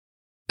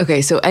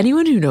Okay, so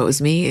anyone who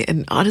knows me,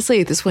 and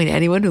honestly, at this point,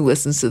 anyone who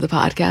listens to the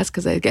podcast,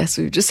 because I guess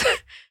we've just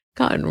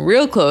gotten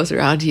real close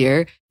around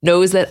here,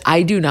 knows that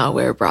I do not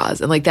wear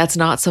bras. And like, that's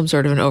not some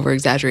sort of an over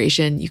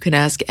exaggeration. You can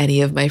ask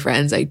any of my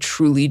friends. I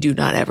truly do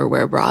not ever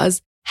wear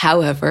bras.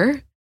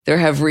 However, there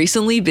have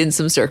recently been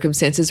some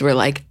circumstances where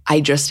like,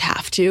 I just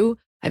have to.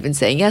 I've been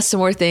saying yes to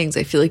more things.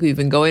 I feel like we've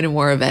been going to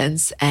more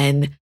events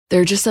and there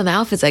are just some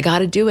outfits. I got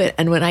to do it.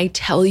 And when I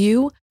tell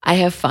you, I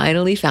have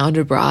finally found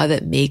a bra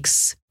that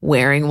makes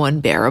wearing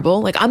one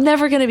bearable. Like I'm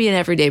never going to be an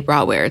everyday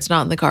bra wearer. It's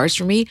not in the cards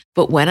for me.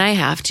 But when I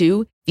have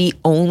to, the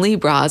only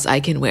bras I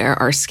can wear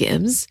are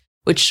Skims,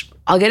 which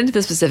I'll get into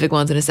the specific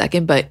ones in a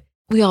second, but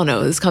we all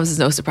know this comes as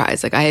no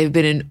surprise. Like I have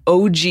been an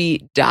OG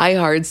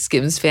diehard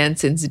Skims fan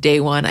since day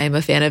one. I am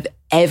a fan of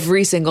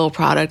every single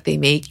product they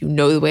make. You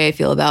know the way I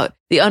feel about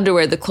the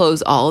underwear, the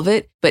clothes, all of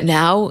it. But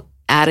now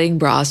adding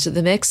bras to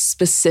the mix,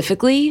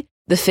 specifically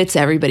the Fits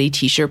Everybody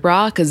t-shirt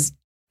bra, because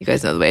you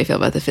guys know the way I feel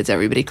about the Fits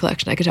Everybody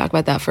collection. I could talk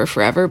about that for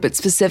forever, but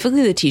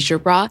specifically the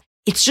t-shirt bra,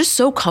 it's just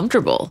so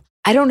comfortable.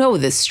 I don't know,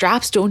 the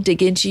straps don't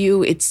dig into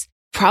you. It's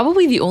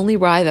probably the only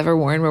bra I've ever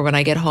worn where when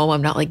I get home,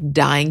 I'm not like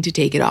dying to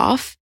take it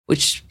off,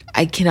 which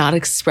I cannot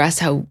express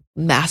how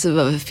massive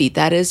of a feat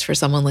that is for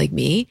someone like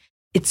me.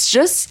 It's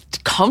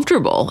just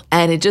comfortable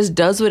and it just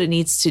does what it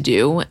needs to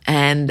do.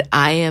 And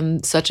I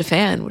am such a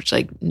fan, which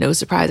like no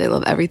surprise, I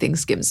love everything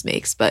Skims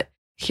makes, but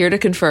here to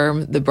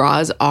confirm the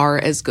bras are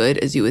as good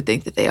as you would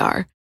think that they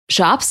are.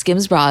 Shop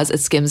Skims bras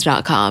at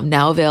skims.com,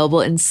 now available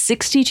in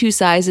 62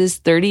 sizes,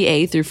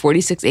 30A through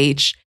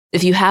 46H.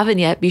 If you haven't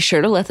yet, be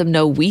sure to let them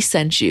know we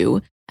sent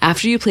you.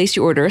 After you place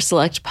your order,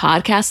 select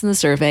podcast in the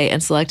survey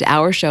and select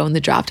our show in the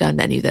drop-down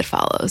menu that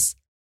follows.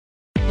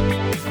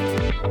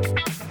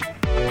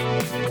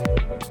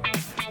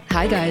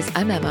 Hi guys,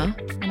 I'm Emma.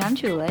 And I'm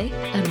Julie.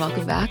 And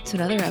welcome back to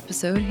another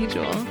episode. Hey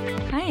Jewel.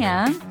 Hi,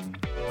 Em.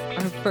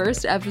 Our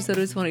first episode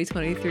of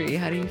 2023.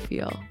 How do you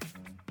feel?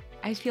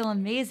 I feel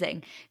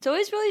amazing. It's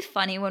always really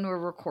funny when we're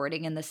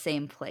recording in the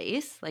same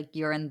place, like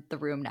you're in the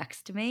room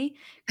next to me.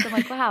 Because I'm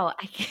like, wow,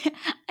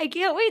 I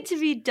can't wait to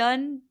be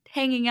done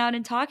hanging out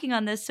and talking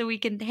on this so we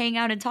can hang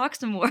out and talk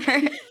some more.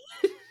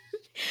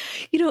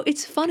 You know,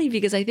 it's funny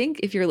because I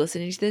think if you're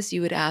listening to this,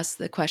 you would ask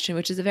the question,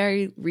 which is a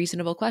very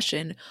reasonable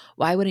question.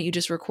 Why wouldn't you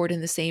just record in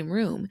the same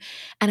room?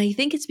 And I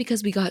think it's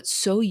because we got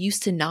so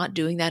used to not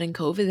doing that in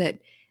COVID that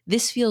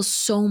this feels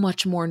so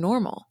much more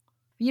normal.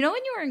 You know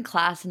when you were in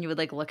class and you would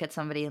like look at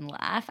somebody and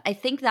laugh? I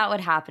think that would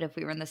happen if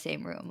we were in the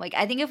same room. Like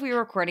I think if we were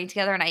recording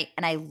together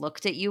and I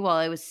looked at you while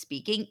I was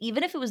speaking,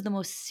 even if it was the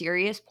most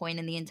serious point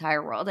in the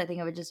entire world, I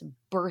think I would just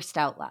burst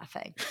out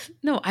laughing.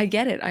 No, I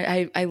get it.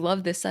 I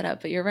love this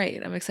setup, but you're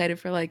right. I'm excited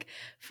for like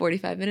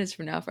 45 minutes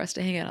from now for us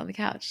to hang out on the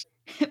couch.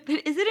 But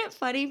isn't it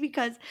funny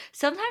because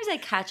sometimes I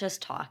catch us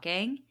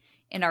talking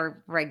in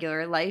our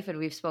regular life, and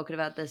we've spoken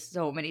about this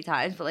so many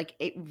times, but like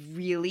it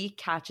really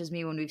catches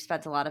me when we've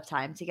spent a lot of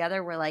time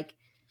together. We're like,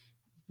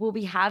 we'll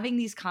be having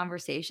these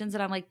conversations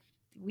and I'm like,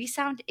 we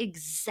sound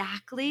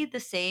exactly the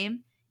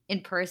same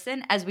in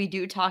person as we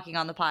do talking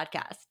on the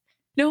podcast.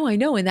 No, I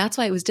know. And that's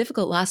why it was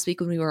difficult last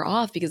week when we were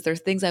off because there's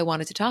things I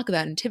wanted to talk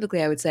about. And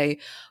typically I would say,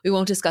 we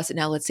won't discuss it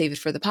now. Let's save it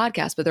for the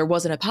podcast. But there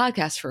wasn't a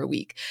podcast for a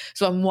week.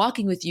 So I'm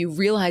walking with you,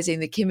 realizing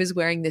that Kim is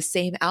wearing the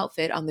same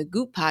outfit on the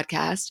Goop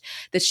podcast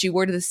that she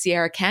wore to the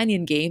Sierra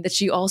Canyon game, that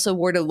she also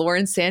wore to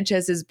Lauren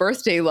Sanchez's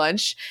birthday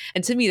lunch.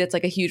 And to me, that's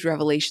like a huge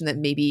revelation that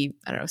maybe,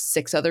 I don't know,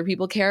 6 other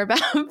people care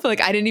about. But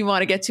like, I didn't even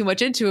want to get too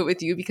much into it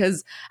with you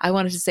because I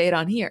wanted to say it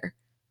on here.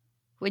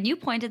 When you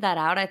pointed that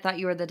out, I thought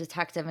you were the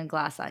detective in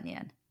Glass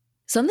Onion.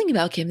 Something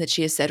about Kim that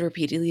she has said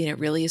repeatedly, and it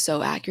really is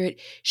so accurate,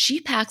 she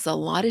packs a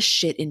lot of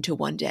shit into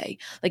one day.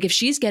 Like if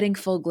she's getting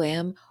full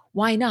glam,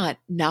 why not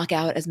knock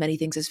out as many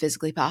things as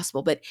physically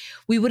possible? But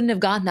we wouldn't have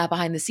gotten that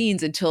behind the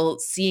scenes until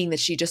seeing that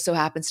she just so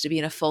happens to be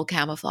in a full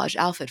camouflage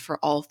outfit for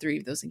all 3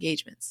 of those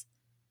engagements.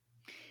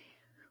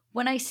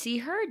 When I see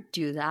her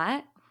do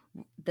that,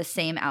 the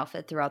same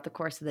outfit throughout the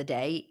course of the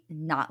day,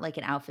 not like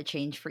an outfit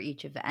change for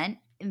each event,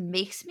 it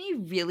makes me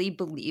really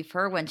believe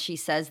her when she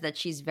says that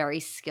she's very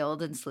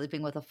skilled in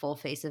sleeping with a full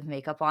face of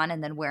makeup on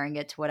and then wearing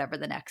it to whatever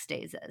the next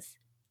day's is.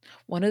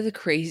 One of the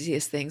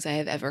craziest things I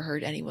have ever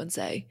heard anyone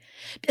say.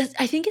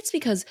 I think it's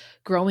because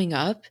growing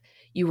up,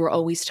 you were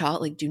always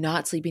taught, like, do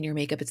not sleep in your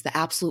makeup. It's the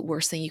absolute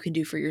worst thing you can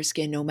do for your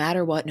skin, no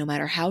matter what, no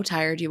matter how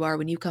tired you are.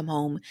 When you come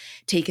home,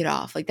 take it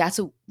off. Like that's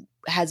what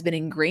has been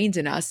ingrained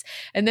in us.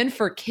 And then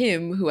for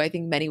Kim, who I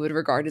think many would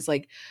regard as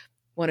like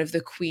one of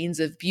the queens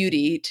of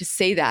beauty, to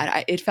say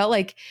that, it felt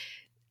like,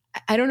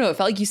 I don't know, it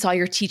felt like you saw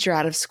your teacher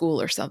out of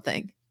school or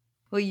something.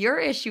 Well, your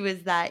issue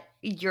is that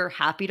you're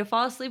happy to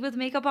fall asleep with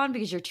makeup on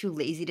because you're too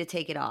lazy to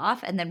take it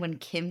off. And then when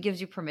Kim gives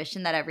you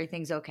permission that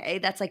everything's okay,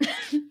 that's like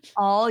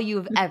all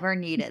you've ever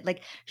needed.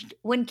 Like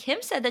when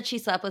Kim said that she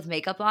slept with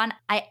makeup on,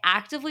 I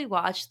actively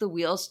watched the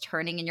wheels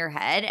turning in your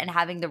head and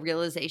having the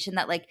realization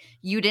that like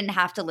you didn't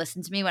have to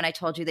listen to me when I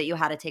told you that you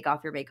had to take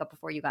off your makeup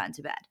before you got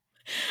into bed.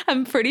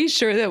 I'm pretty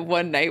sure that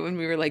one night when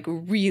we were like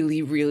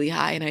really, really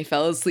high and I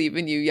fell asleep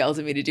and you yelled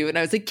at me to do it, and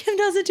I was like, Kim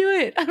doesn't do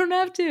it. I don't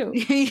have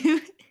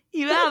to.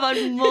 You have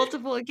on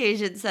multiple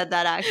occasions said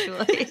that,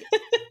 actually.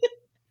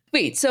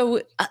 Wait,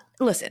 so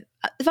listen,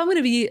 if I'm going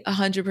to be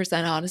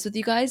 100% honest with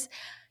you guys,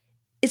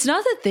 it's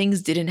not that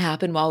things didn't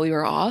happen while we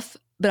were off,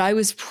 but I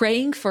was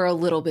praying for a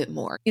little bit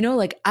more. You know,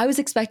 like I was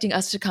expecting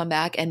us to come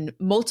back and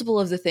multiple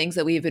of the things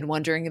that we've been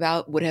wondering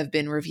about would have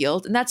been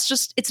revealed. And that's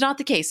just, it's not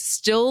the case.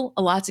 Still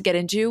a lot to get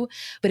into,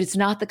 but it's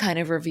not the kind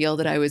of reveal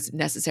that I was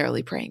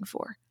necessarily praying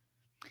for.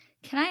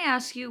 Can I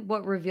ask you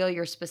what reveal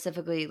you're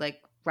specifically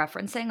like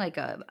referencing? Like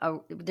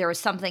there was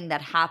something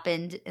that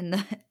happened in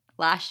the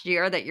last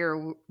year that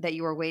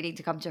you were waiting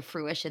to come to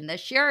fruition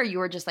this year, or you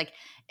were just like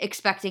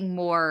expecting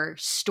more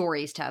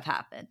stories to have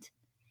happened?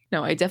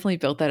 No, I definitely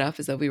built that up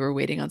as though we were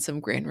waiting on some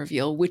grand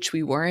reveal, which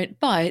we weren't.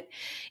 But,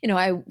 you know,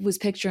 I was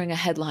picturing a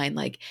headline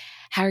like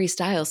Harry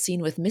Styles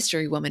seen with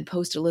mystery woman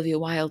post Olivia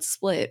Wilde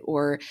split,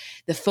 or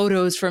the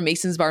photos from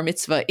Mason's bar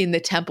mitzvah in the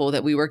temple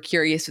that we were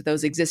curious if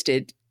those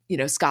existed. You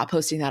know, Scott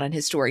posting that on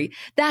his story,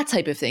 that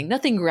type of thing.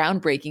 Nothing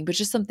groundbreaking, but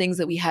just some things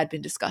that we had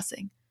been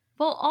discussing.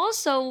 Well,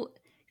 also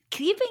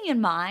keeping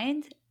in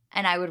mind,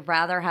 and I would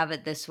rather have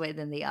it this way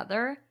than the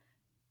other,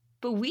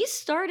 but we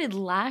started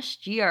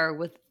last year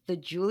with the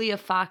Julia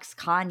Fox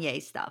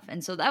Kanye stuff.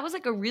 And so that was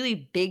like a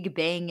really big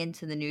bang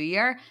into the new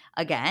year.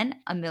 Again,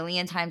 a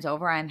million times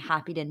over, I'm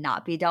happy to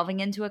not be delving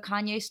into a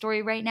Kanye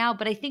story right now,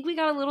 but I think we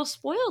got a little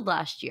spoiled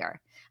last year.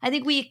 I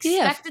think we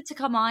expected to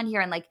come on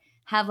here and like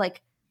have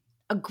like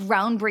a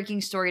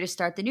groundbreaking story to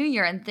start the new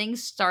year, and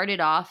things started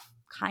off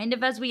kind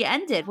of as we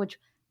ended, which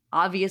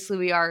obviously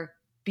we are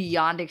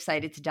beyond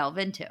excited to delve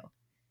into.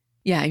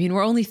 Yeah, I mean,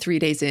 we're only 3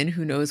 days in.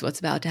 Who knows what's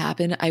about to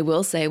happen? I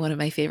will say one of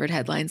my favorite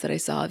headlines that I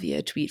saw via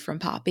a tweet from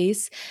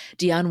Popbase,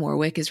 Dionne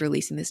Warwick is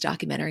releasing this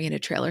documentary and a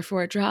trailer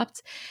for it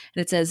dropped.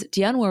 And it says,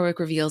 Dionne Warwick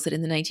reveals that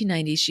in the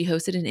 1990s, she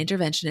hosted an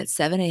intervention at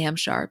 7 a.m.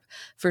 sharp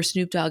for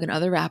Snoop Dogg and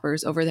other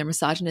rappers over their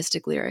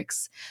misogynistic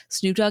lyrics.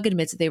 Snoop Dogg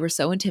admits that they were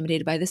so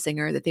intimidated by the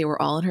singer that they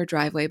were all in her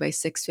driveway by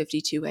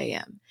 6:52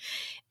 a.m.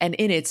 And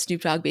in it,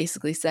 Snoop Dogg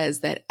basically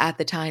says that at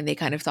the time they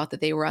kind of thought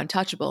that they were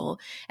untouchable.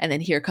 And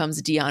then here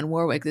comes Dionne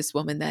Warwick, this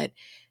woman that,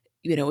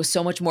 you know, was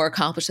so much more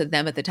accomplished than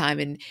them at the time.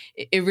 And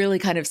it really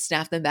kind of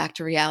snapped them back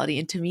to reality.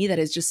 And to me, that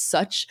is just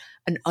such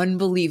an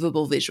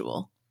unbelievable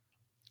visual.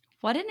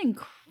 What an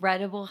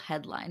incredible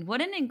headline. What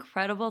an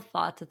incredible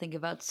thought to think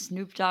about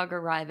Snoop Dogg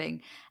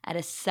arriving at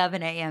a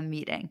 7 a.m.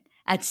 meeting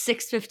at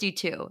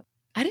 6:52.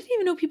 I didn't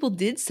even know people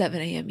did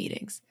 7 a.m.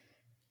 meetings.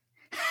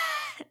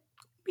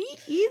 Me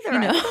either. You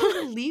know? I thought it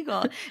was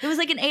illegal. It was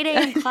like an 8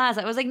 a.m. class.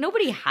 I was like,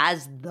 nobody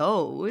has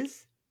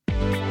those.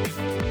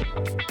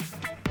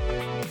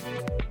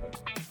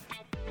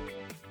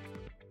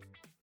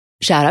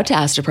 Shout out to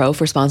Astepro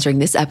for sponsoring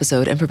this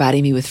episode and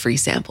providing me with free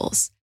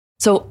samples.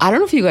 So I don't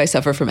know if you guys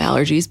suffer from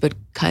allergies, but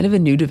kind of a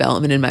new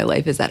development in my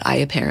life is that I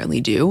apparently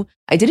do.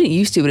 I didn't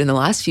used to, but in the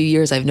last few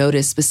years, I've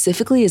noticed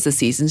specifically as the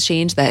seasons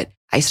change that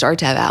I start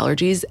to have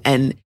allergies.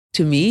 And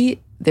to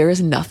me, there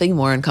is nothing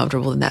more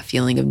uncomfortable than that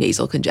feeling of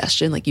nasal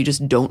congestion. Like you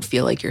just don't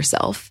feel like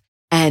yourself.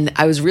 And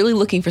I was really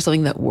looking for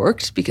something that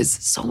worked because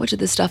so much of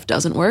this stuff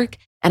doesn't work.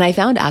 And I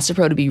found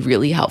Astepro to be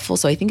really helpful.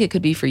 So I think it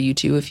could be for you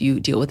too if you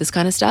deal with this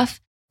kind of stuff.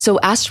 So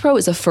Astepro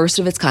is a first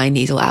of its kind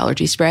nasal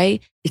allergy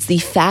spray. It's the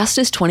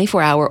fastest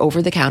 24-hour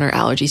over-the-counter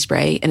allergy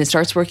spray, and it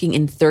starts working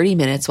in 30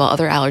 minutes while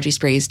other allergy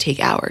sprays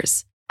take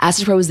hours.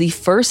 Astepro is the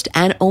first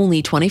and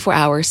only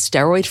 24-hour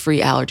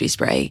steroid-free allergy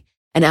spray,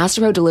 and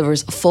Astepro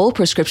delivers full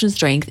prescription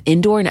strength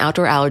indoor and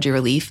outdoor allergy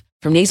relief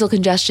from nasal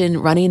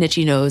congestion, runny and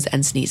itchy nose,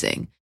 and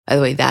sneezing. By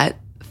the way, that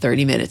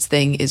 30 minutes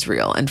thing is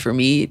real, and for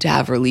me to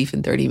have relief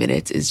in 30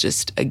 minutes is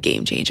just a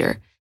game changer.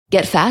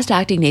 Get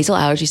fast-acting nasal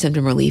allergy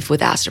symptom relief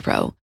with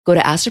Astepro. Go to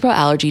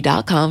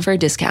asteproallergy.com for a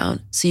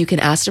discount so you can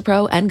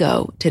Astepro and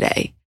go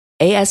today.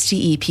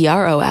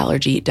 ASTEPRO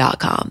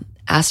allergy.com.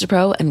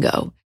 Astepro and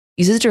go.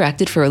 Uses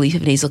directed for relief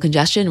of nasal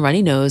congestion,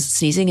 runny nose,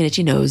 sneezing, and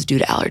itchy nose due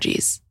to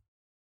allergies.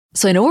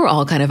 So I know we're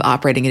all kind of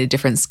operating at a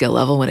different skill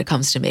level when it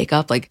comes to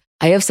makeup. Like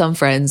I have some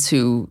friends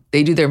who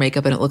they do their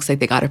makeup and it looks like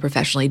they got it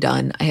professionally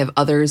done. I have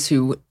others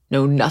who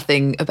know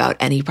nothing about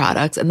any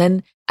products. And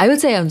then I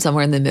would say I'm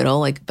somewhere in the middle.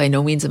 Like by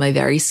no means am I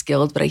very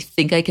skilled, but I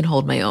think I can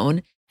hold my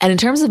own. And in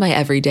terms of my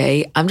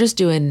everyday, I'm just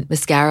doing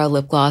mascara,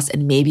 lip gloss,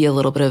 and maybe a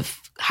little bit of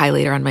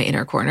highlighter on my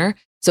inner corner.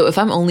 So if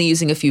I'm only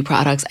using a few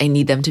products, I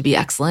need them to be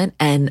excellent.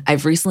 And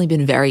I've recently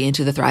been very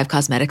into the Thrive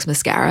Causemetics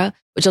mascara,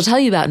 which I'll tell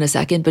you about in a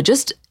second, but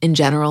just in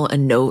general, a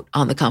note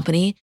on the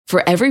company.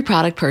 For every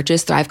product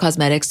purchase, Thrive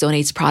Causemetics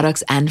donates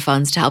products and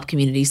funds to help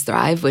communities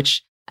thrive,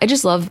 which I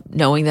just love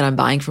knowing that I'm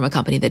buying from a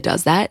company that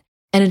does that.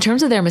 And in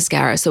terms of their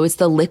mascara, so it's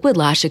the Liquid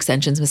Lash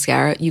Extensions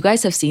mascara. You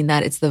guys have seen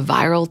that. It's the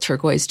viral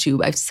turquoise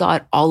tube. I saw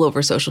it all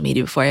over social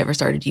media before I ever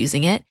started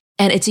using it.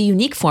 And it's a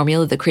unique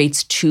formula that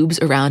creates tubes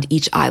around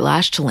each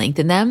eyelash to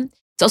lengthen them.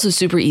 It's also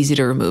super easy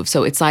to remove.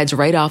 So it slides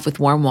right off with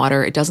warm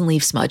water. It doesn't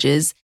leave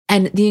smudges.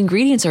 And the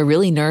ingredients are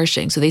really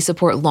nourishing. So they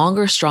support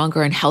longer,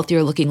 stronger, and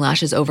healthier looking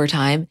lashes over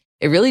time.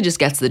 It really just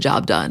gets the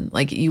job done.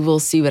 Like you will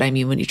see what I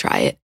mean when you try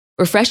it.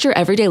 Refresh your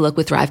everyday look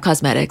with Thrive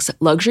Causemetics,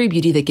 luxury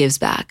beauty that gives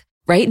back.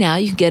 Right now,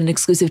 you can get an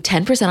exclusive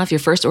 10% off your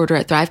first order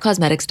at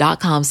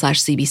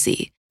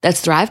thrivecosmetics.com/CBC. That's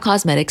Thrive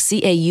Cosmetics,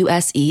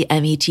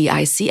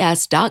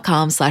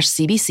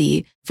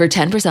 CAUSEMETICS.com/CBC for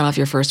 10% off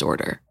your first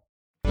order.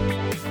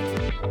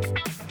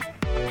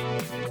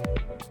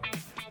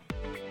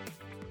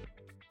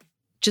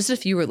 Just a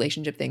few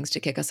relationship things to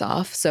kick us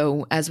off.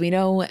 So as we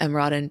know,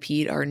 Emrata and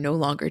Pete are no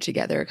longer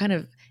together. It kind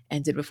of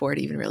ended before it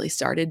even really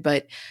started.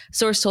 But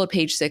source told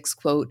Page Six,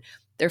 quote,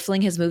 "Their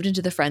fling has moved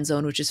into the friend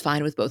zone, which is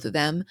fine with both of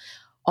them.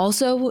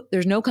 Also,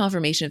 there's no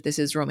confirmation if this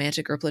is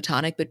romantic or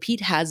platonic, but Pete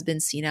has been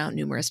seen out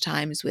numerous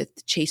times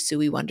with Chase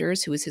Suey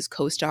Wonders, who is his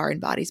co-star in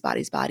Bodies,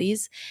 Bodies,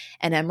 Bodies.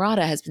 And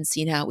Emrata has been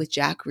seen out with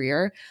Jack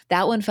Greer.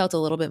 That one felt a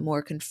little bit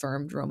more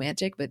confirmed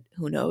romantic, but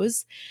who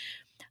knows?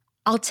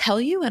 I'll tell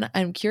you, and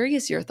I'm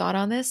curious your thought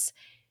on this.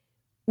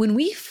 When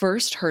we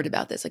first heard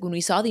about this, like when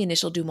we saw the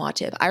initial Dumois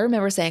tip, I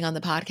remember saying on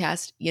the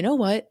podcast, you know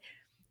what?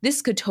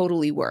 This could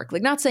totally work.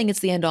 Like, not saying it's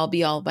the end all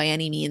be all by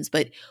any means,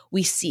 but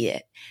we see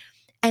it.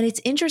 And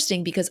it's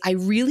interesting because I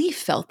really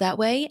felt that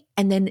way.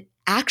 And then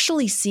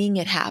actually seeing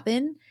it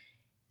happen,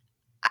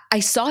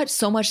 I saw it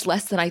so much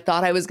less than I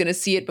thought I was going to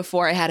see it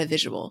before I had a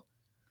visual.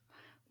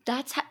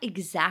 That's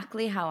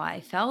exactly how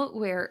I felt,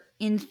 where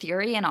in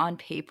theory and on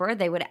paper,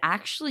 they would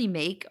actually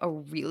make a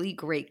really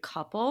great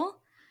couple.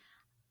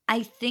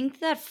 I think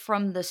that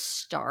from the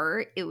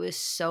start, it was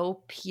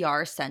so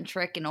PR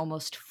centric and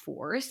almost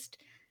forced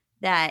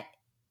that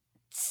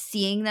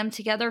seeing them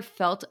together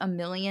felt a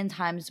million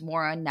times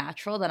more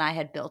unnatural than I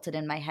had built it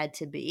in my head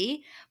to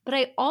be. But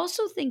I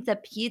also think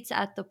that Pete's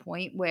at the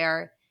point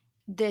where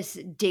this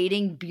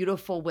dating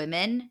beautiful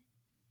women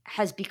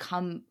has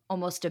become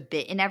almost a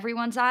bit in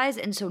everyone's eyes.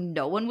 And so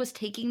no one was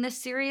taking this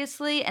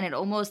seriously. And it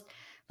almost,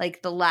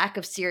 like, the lack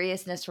of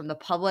seriousness from the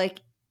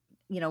public,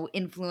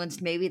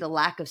 influenced maybe the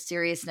lack of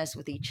seriousness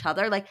with each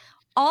other. Like,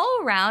 all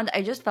around,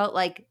 I just felt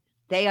like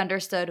they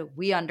understood,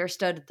 we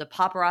understood, the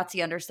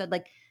paparazzi understood.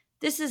 Like,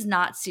 this is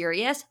not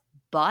serious,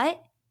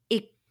 but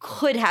it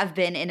could have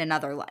been in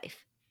another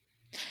life.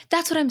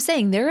 That's what I'm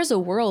saying. There is a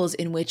world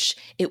in which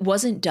it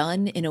wasn't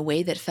done in a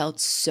way that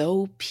felt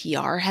so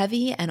PR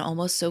heavy and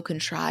almost so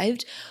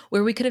contrived,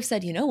 where we could have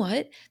said, you know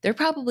what, they're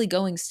probably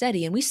going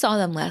steady. And we saw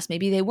them last.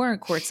 Maybe they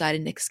weren't courtside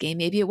in Knicks game.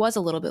 Maybe it was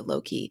a little bit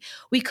low key.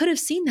 We could have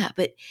seen that.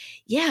 But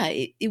yeah,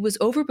 it was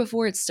over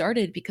before it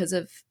started because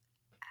of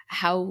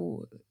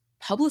how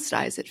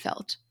publicized it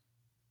felt.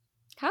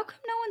 How come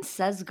no one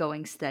says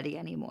going steady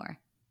anymore?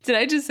 Did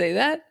I just say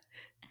that?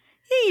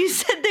 You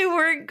said they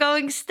weren't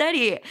going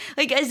steady.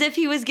 Like, as if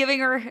he was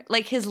giving her,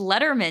 like, his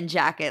Letterman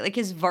jacket, like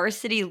his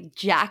varsity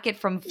jacket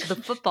from the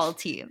football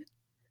team.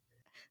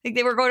 Like,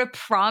 they were going to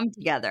prom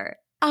together.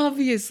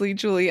 Obviously,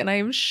 Julie, and I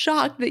am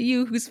shocked that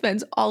you, who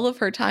spends all of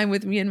her time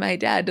with me and my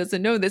dad,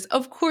 doesn't know this.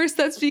 Of course,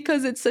 that's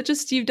because it's such a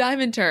Steve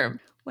Diamond term.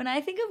 When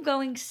I think of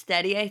going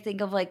steady, I think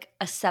of, like,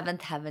 a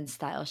Seventh Heaven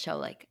style show.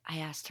 Like, I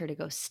asked her to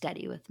go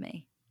steady with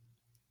me.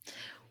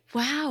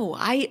 Wow,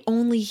 I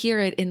only hear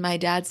it in my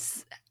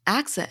dad's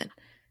accent.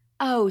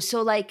 Oh,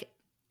 so, like,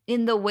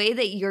 in the way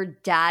that your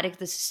dad,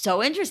 this is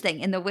so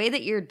interesting, in the way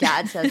that your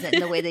dad says it, in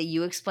the way that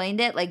you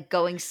explained it, like,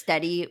 going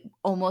steady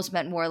almost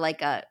meant more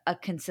like a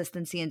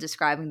consistency in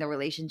describing the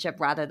relationship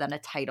rather than a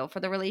title for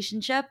the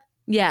relationship.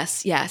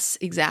 Yes,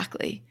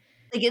 exactly.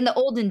 Like, in the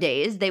olden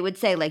days, they would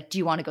say, like, do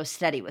you want to go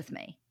steady with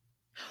me?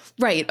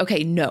 Right.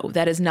 Okay. No,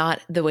 that is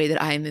not the way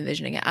that I'm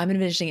envisioning it. I'm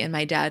envisioning it in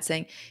my dad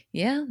saying,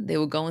 yeah, they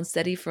were going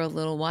steady for a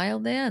little while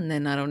there. And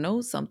then, I don't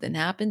know, something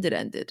happened. It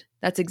ended.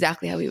 That's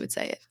exactly how he would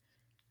say it.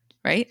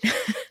 Right?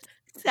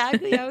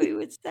 Exactly how he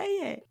would say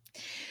it.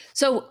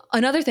 So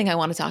another thing I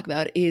want to talk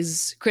about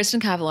is Kristin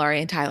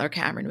Cavallari and Tyler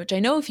Cameron, which I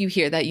know if you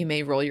hear that, you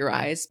may roll your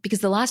eyes, because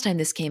the last time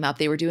this came up,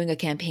 they were doing a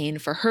campaign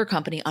for her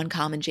company,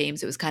 Uncommon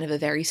James. It was kind of a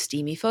very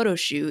steamy photo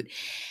shoot,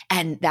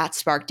 and that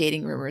sparked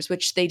dating rumors,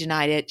 which they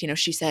denied it. You know,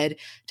 she said,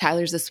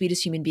 Tyler's the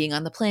sweetest human being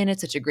on the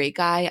planet, such a great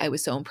guy. I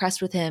was so impressed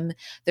with him.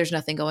 There's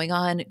nothing going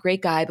on.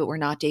 Great guy, but we're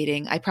not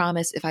dating. I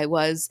promise if I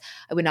was,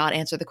 I would not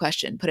answer the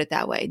question. Put it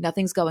that way.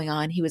 Nothing's going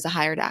on. He was a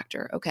hired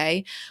actor,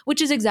 okay?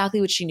 Which is exactly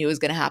what she knew was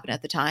going to happen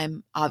at the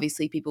time. Obviously,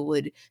 people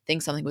would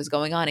think something was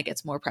going on. It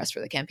gets more press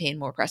for the campaign,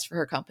 more press for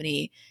her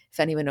company. If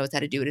anyone knows how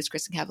to do it, it's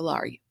Kristin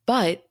Cavallari.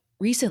 But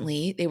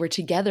recently, they were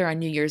together on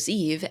New Year's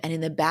Eve, and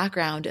in the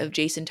background of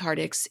Jason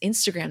Tartick's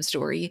Instagram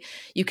story,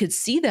 you could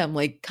see them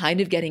like kind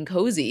of getting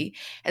cozy.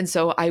 And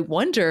so I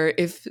wonder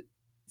if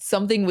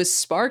something was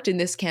sparked in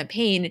this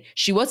campaign.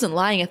 She wasn't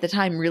lying at the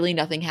time. Really,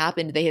 nothing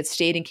happened. They had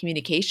stayed in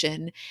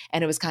communication,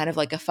 and it was kind of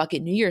like a fuck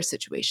it New Year's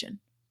situation.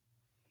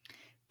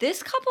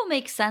 This couple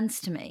makes sense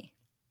to me.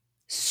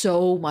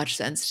 So much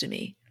sense to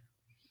me.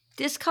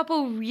 This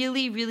couple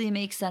really, really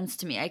makes sense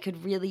to me. I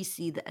could really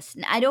see this.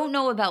 And I don't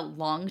know about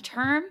long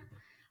term,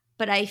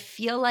 but I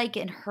feel like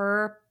in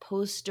her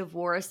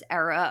post-divorce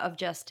era of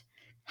just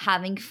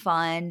having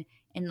fun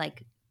and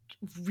like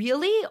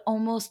really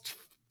almost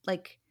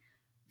like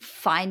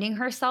finding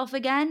herself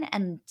again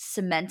and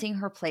cementing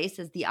her place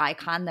as the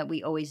icon that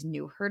we always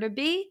knew her to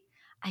be,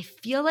 I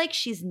feel like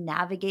she's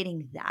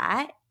navigating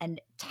that.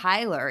 And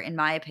Tyler, in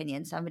my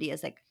opinion, somebody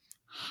as like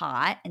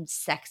hot and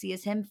sexy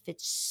as him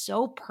fits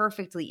so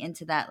perfectly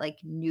into that like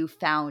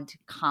newfound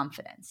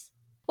confidence.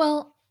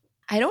 Well,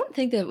 I don't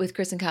think that with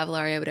Kristen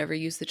Cavallari I would ever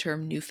use the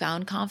term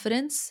newfound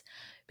confidence,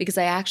 because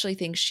I actually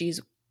think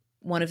she's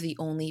one of the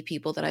only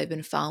people that I've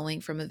been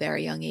following from a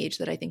very young age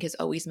that I think has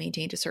always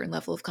maintained a certain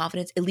level of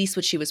confidence, at least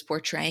what she was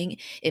portraying.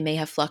 It may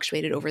have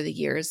fluctuated over the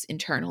years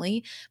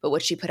internally, but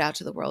what she put out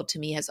to the world to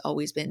me has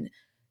always been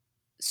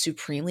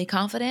supremely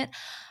confident.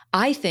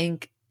 I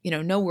think,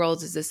 no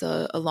worlds is this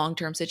a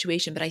long-term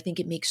situation, but I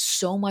think it makes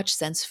so much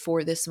sense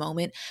for this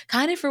moment,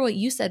 kind of for what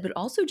you said, but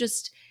also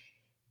just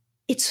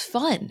it's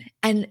fun.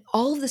 And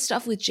all of the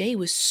stuff with Jay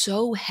was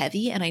so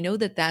heavy. And I know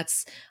that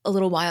that's a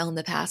little while in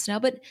the past now,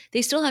 but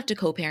they still have to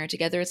co parent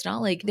together. It's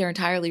not like they're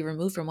entirely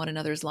removed from one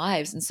another's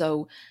lives. And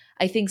so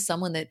I think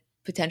someone that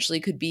potentially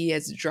could be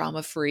as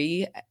drama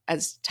free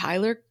as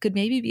Tyler could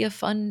maybe be a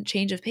fun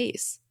change of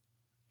pace.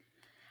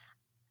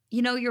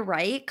 You're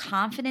right.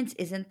 Confidence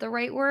isn't the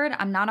right word.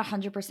 I'm not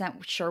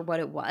 100% sure what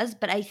it was,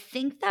 but I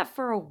think that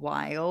for a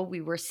while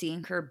we were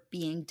seeing her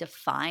being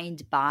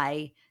defined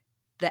by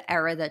the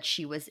era that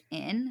she was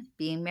in,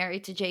 being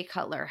married to Jay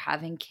Cutler,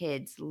 having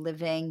kids,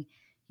 living,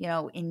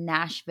 in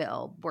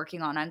Nashville,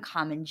 working on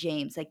Uncommon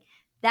James, like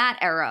that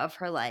era of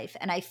her life.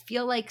 And I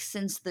feel like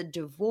since the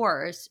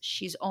divorce,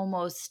 she's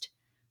almost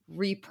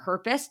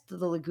repurposed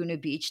the Laguna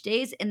Beach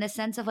days in the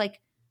sense of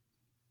like,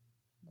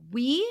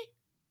 we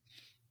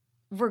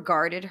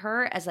regarded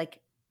her as like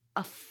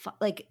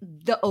like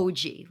the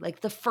OG, like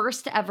the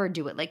first to ever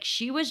do it. Like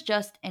she was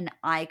just an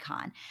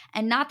icon.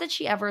 And not that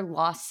she ever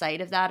lost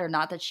sight of that or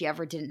not that she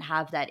ever didn't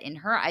have that in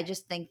her. I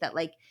just think that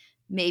like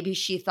maybe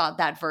she thought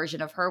that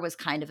version of her was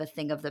kind of a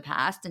thing of the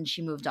past and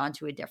she moved on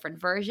to a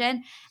different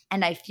version.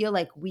 And I feel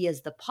like we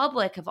as the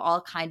public have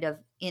all kind of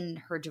in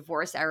her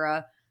divorce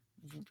era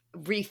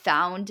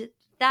refound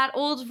that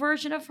old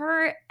version of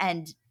her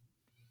and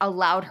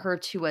allowed her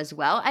to as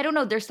well. I don't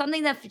know. There's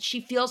something that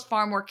she feels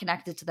far more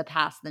connected to the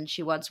past than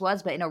she once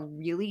was, but in a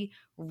really,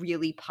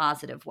 really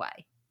positive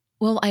way.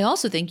 Well, I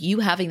also think you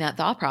having that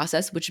thought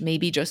process, which may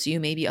be just you,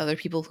 maybe other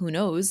people, who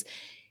knows,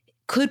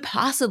 could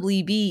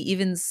possibly be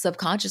even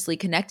subconsciously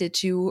connected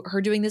to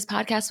her doing this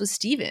podcast with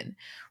Steven,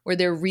 where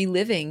they're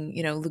reliving,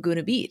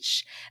 Laguna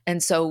Beach.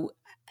 And so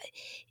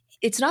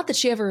it's not that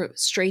she ever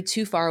strayed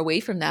too far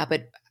away from that,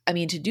 but I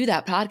mean, to do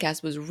that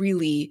podcast was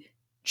really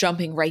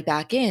jumping right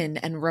back in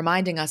and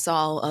reminding us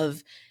all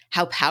of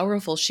how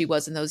powerful she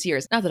was in those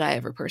years. Not that I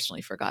ever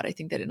personally forgot. I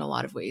think that in a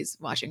lot of ways,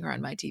 watching her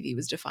on my TV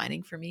was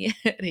defining for me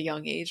at a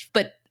young age.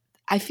 But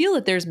I feel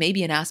that there's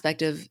maybe an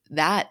aspect of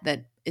that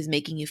is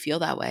making you feel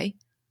that way.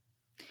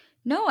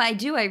 No, I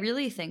do. I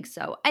really think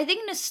so. I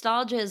think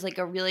nostalgia is like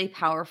a really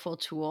powerful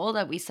tool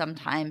that we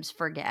sometimes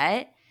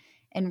forget.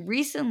 And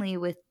recently,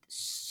 with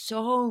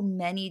so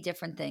many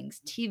different things,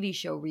 TV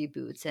show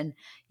reboots and,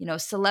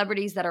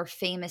 celebrities that are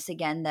famous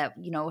again that,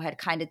 had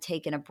kind of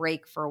taken a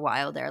break for a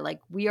while there, like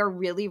we are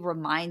really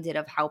reminded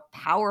of how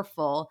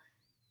powerful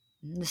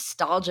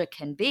nostalgia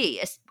can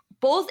be,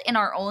 both in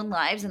our own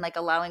lives and like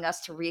allowing us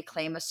to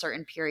reclaim a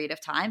certain period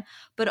of time,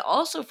 but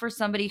also for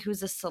somebody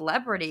who's a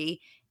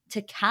celebrity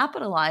to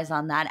capitalize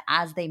on that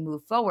as they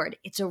move forward.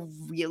 It's a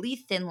really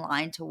thin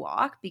line to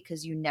walk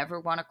because you never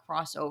want to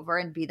cross over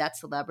and be that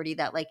celebrity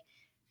that like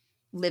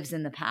lives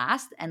in the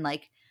past and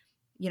like,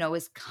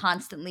 is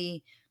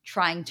constantly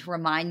trying to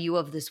remind you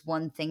of this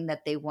one thing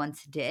that they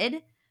once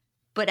did.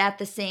 But at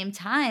the same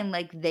time,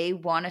 like they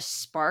want to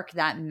spark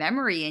that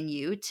memory in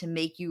you to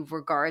make you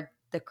regard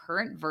the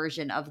current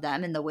version of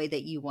them in the way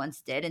that you once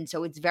did. And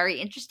so it's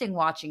very interesting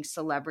watching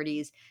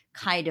celebrities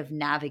kind of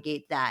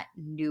navigate that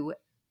new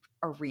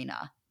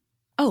arena.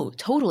 Oh,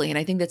 totally. And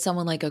I think that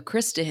someone like a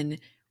Kristen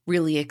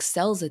really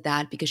excels at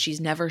that because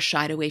she's never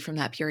shied away from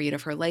that period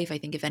of her life. I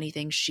think if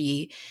anything,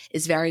 she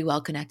is very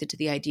well connected to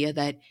the idea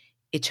that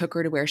it took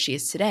her to where she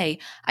is today.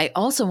 I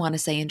also want to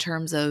say in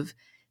terms of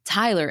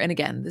Tyler, and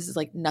again, this is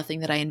like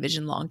nothing that I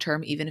envision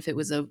long-term, even if it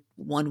was a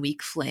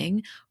 1-week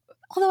fling,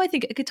 although I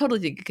think I could totally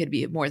think it could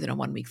be more than a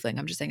 1-week fling.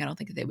 I'm just saying I don't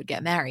think that they would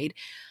get married.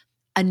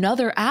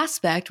 Another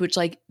aspect, which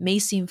like may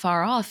seem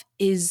far off,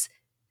 is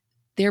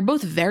they're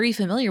both very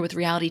familiar with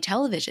reality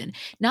television.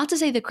 Not to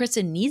say that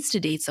Kristen needs to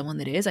date someone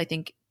that is. I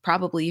think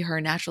probably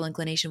her natural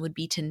inclination would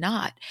be to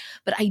not.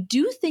 But I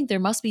do think there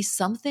must be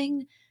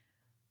something,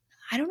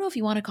 I don't know if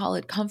you want to call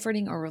it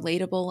comforting or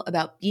relatable,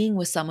 about being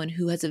with someone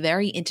who has a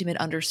very intimate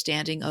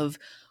understanding of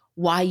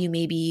why you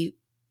maybe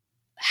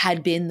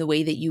had been the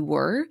way that you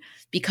were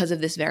because of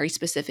this very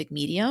specific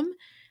medium.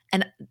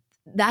 And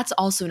that's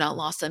also not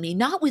lost on me.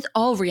 Not with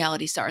all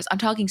reality stars. I'm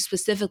talking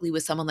specifically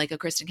with someone like a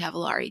Kristen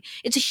Cavallari.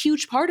 It's a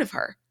huge part of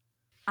her.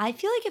 I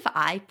feel like if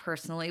I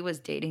personally was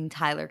dating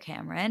Tyler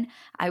Cameron,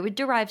 I would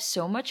derive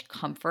so much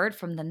comfort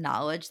from the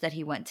knowledge that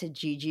he went to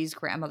Gigi's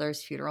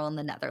grandmother's funeral in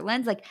the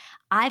Netherlands. Like,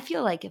 I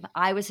feel like if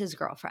I was his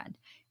girlfriend,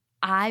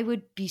 I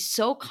would be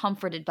so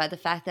comforted by the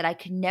fact that I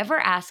could never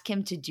ask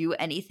him to do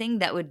anything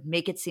that would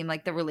make it seem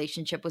like the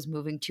relationship was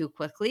moving too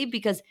quickly,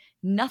 because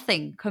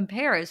nothing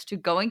compares to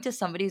going to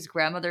somebody's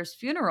grandmother's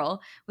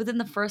funeral within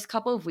the first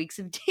couple of weeks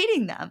of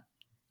dating them.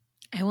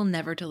 I will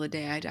never till the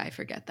day I die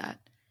forget that.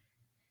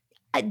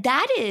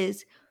 That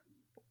is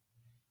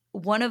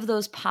one of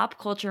those pop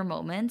culture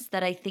moments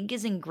that I think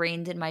is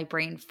ingrained in my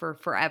brain for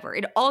forever.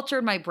 It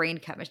altered my brain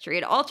chemistry.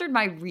 It altered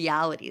my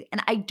reality.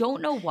 And I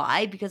don't know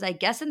why, because I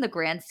guess in the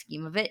grand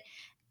scheme of it,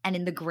 and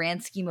in the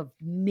grand scheme of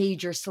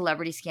major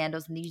celebrity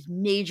scandals and these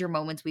major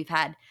moments we've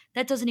had,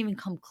 that doesn't even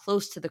come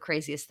close to the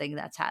craziest thing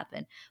that's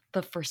happened.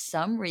 But for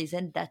some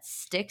reason, that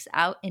sticks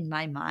out in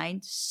my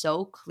mind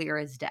so clear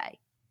as day.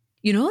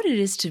 You know what it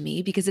is to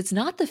me? Because it's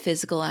not the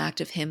physical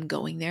act of him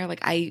going there.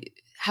 Like, I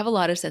have a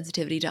lot of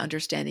sensitivity to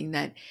understanding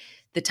that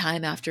the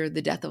time after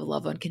the death of a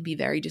loved one can be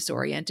very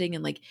disorienting.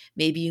 And like,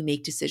 maybe you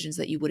make decisions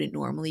that you wouldn't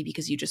normally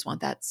because you just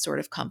want that sort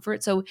of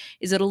comfort. So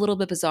is it a little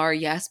bit bizarre?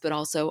 Yes. But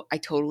also, I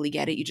totally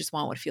get it. You just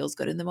want what feels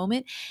good in the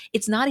moment.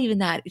 It's not even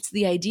that. It's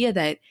the idea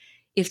that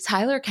if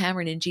Tyler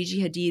Cameron and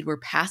Gigi Hadid were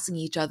passing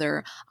each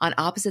other on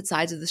opposite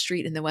sides of the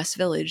street in the West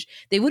Village,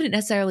 they wouldn't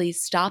necessarily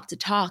stop to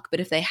talk, but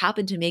if they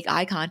happened to make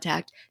eye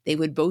contact, they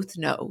would both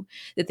know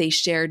that they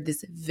shared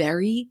this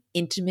very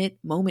intimate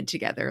moment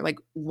together, like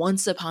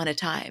once upon a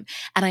time.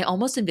 And I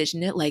almost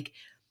envision it like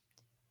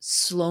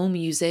slow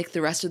music,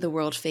 the rest of the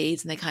world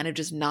fades, and they kind of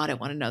just nod at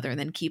one another and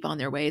then keep on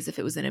their way as if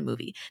it was in a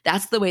movie.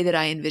 That's the way that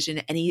I envision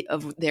any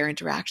of their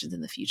interactions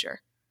in the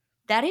future.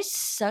 That is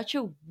such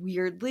a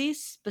weirdly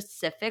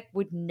specific,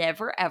 would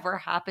never ever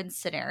happen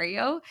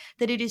scenario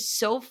that it is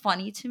so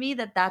funny to me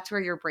that that's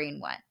where your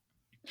brain went.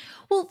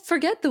 Well,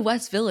 forget the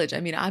West Village. I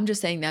mean, I'm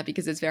just saying that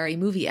because it's very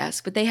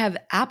movie-esque, but they have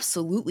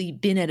absolutely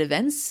been at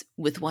events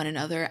with one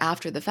another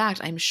after the fact.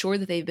 I'm sure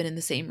that they've been in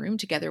the same room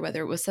together,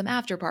 whether it was some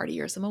after party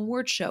or some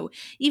award show.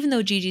 Even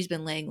though Gigi's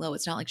been laying low,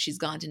 it's not like she's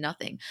gone to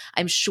nothing.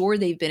 I'm sure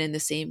they've been in the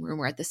same room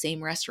or at the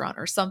same restaurant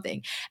or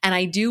something. And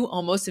I do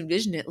almost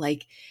envision it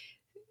like,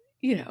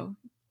 you know,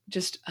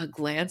 just a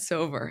glance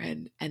over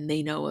and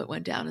they know what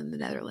went down in the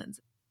Netherlands.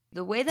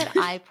 The way that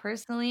I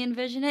personally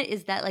envision it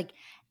is that like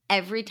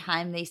every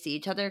time they see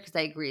each other, because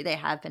I agree they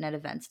have been at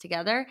events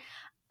together,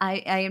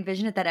 I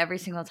envision it that every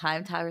single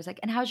time Tyler's like,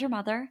 and how's your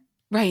mother?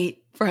 Right.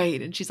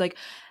 And she's like,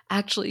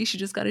 actually, she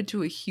just got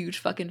into a huge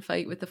fucking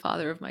fight with the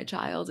father of my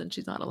child and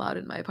she's not allowed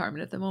in my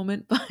apartment at the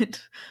moment,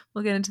 but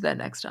we'll get into that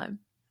next time.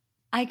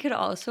 I could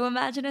also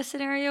imagine a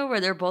scenario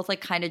where they're both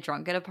like kind of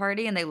drunk at a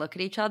party and they look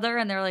at each other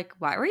and they're like,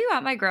 why were you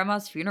at my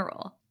grandma's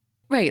funeral?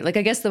 Right. Like,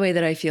 I guess the way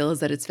that I feel is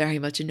that it's very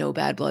much a no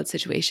bad blood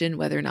situation,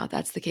 whether or not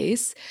that's the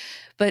case.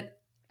 But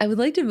I would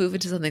like to move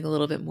into something a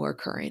little bit more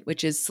current,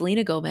 which is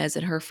Selena Gomez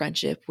and her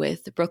friendship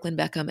with Brooklyn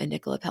Beckham and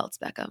Nicola Peltz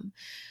Beckham,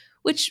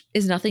 which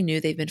is nothing new.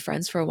 They've been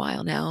friends for a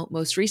while now.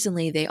 Most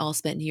recently, they all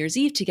spent New Year's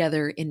Eve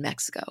together in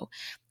Mexico.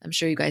 I'm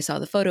sure you guys saw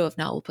the photo. If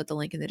not, we'll put the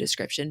link in the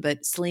description.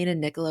 But Selena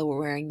and Nicola were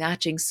wearing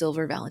matching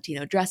silver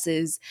Valentino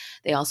dresses.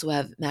 They also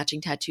have matching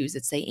tattoos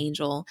that say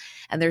Angel.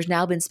 And there's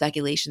now been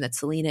speculation that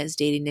Selena is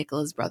dating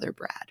Nicola's brother,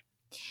 Brad.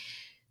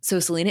 So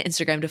Selena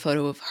Instagrammed a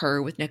photo of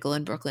her with Nicola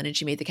in Brooklyn, and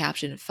she made the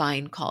caption,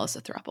 "Fine, call us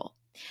a throuple."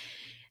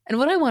 And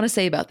what I want to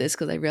say about this,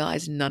 because I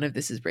realize none of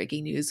this is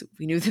breaking news,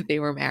 we knew that they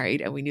were married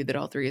and we knew that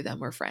all three of them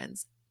were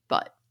friends.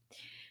 But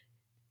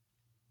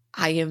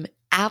I am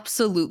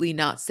absolutely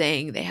not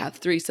saying they have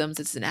threesomes.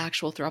 It's an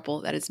actual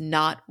throuple. That is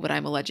not what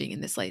I'm alleging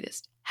in this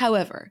latest.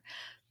 However,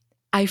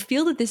 I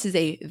feel that this is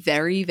a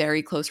very,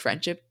 very close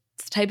friendship.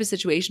 It's the type of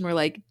situation where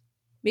like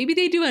maybe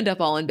they do end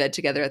up all in bed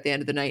together at the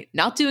end of the night,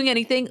 not doing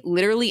anything,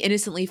 literally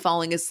innocently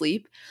falling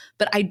asleep.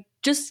 But I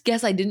just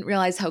guess I didn't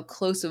realize how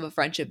close of a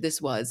friendship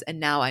this was, and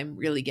now I'm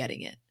really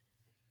getting it.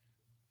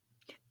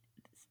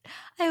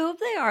 I hope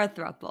they are a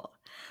throuple.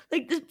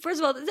 Like, first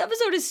of all, this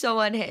episode is so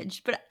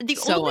unhinged. But the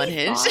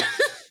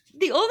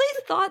only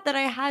thought that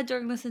I had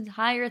during this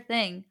entire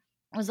thing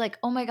was like,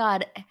 oh my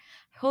God, I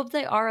hope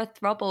they are a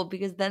throuple,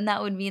 because then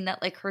that would mean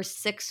that like her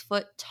 6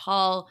 foot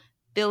tall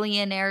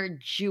billionaire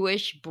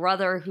Jewish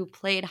brother who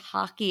played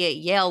hockey at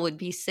Yale would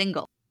be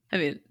single. I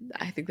mean,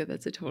 I think that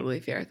that's a totally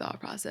fair thought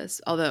process,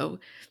 although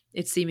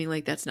it's seeming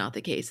like that's not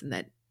the case and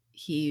that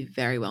he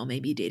very well may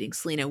be dating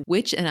Selena,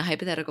 which in a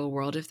hypothetical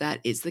world, if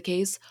that is the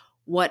case,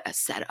 what a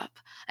setup.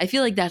 I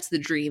feel like that's the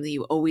dream, that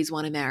you always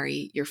want to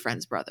marry your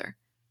friend's brother.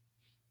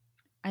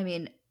 I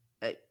mean,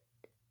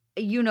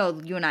 you know,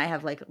 you and I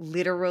have like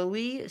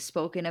literally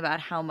spoken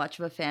about how much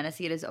of a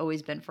fantasy it has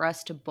always been for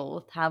us to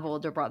both have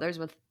older brothers,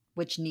 with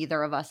which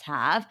neither of us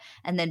have,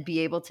 and then be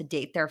able to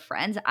date their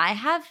friends. I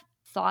have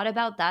thought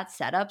about that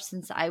setup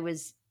since I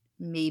was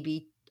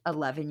maybe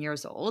 11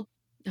 years old.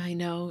 I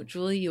know,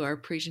 Julie, you are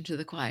preaching to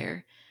the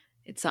choir.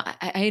 It's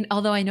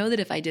although I know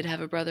that if I did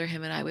have a brother,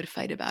 him and I would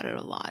fight about it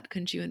a lot.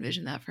 Couldn't you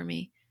envision that for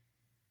me?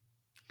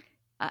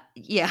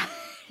 Yeah.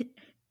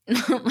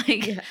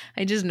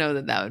 I just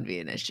know that would be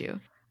an issue.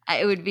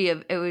 It would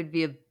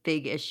be a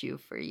big issue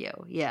for you.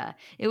 Yeah.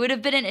 It would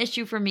have been an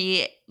issue for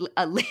me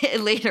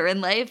later in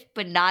life,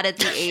 but not at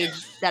the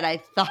age that I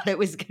thought it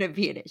was going to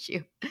be an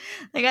issue.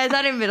 Like, I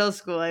thought in middle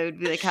school I would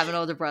be like, have an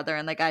older brother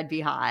and like I'd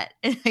be hot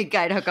and like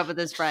I'd hook up with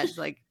his friends.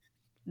 Like,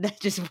 that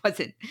just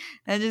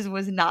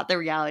was not the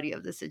reality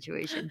of the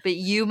situation. But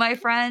you, my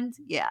friend,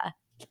 yeah.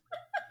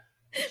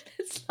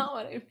 That's not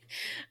what I mean.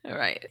 All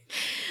right.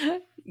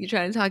 You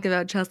trying to talk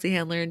about Chelsea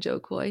Handler and Jo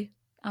Koy?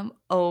 I'm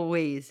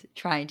always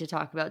trying to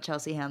talk about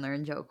Chelsea Handler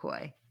and Jo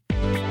Koy.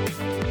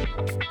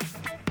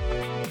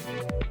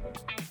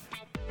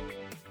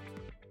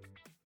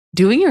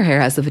 Doing your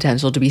hair has the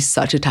potential to be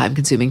such a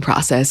time-consuming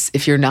process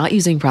if you're not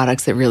using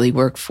products that really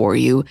work for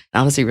you and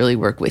honestly really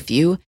work with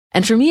you.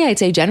 And for me, I'd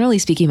say generally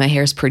speaking, my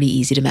hair is pretty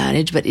easy to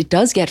manage, but it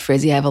does get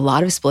frizzy. I have a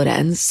lot of split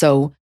ends,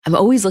 so I'm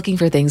always looking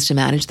for things to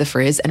manage the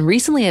frizz. And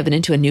recently I've been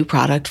into a new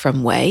product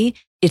from OUAI.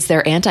 It's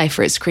their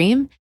anti-frizz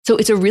cream. So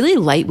it's a really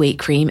lightweight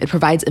cream. It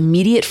provides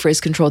immediate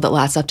frizz control that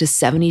lasts up to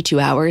 72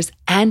 hours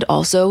and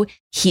also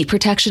heat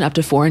protection up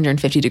to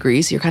 450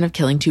 degrees. So you're kind of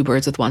killing two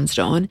birds with one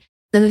stone.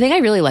 Then the thing I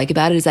really like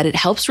about it is that it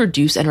helps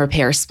reduce and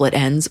repair split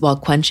ends while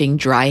quenching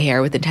dry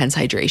hair with intense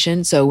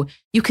hydration. So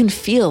you can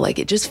feel like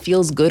it just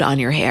feels good on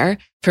your hair.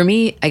 For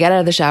me, I get out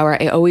of the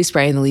shower, I always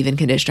spray in the leave-in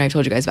conditioner. I've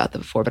told you guys about that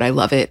before, but I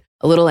love it.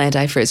 A little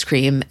anti-frizz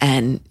cream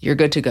and you're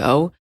good to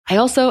go. I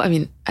love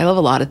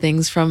a lot of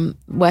things from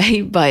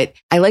OUAI, but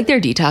I like their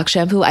detox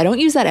shampoo. I don't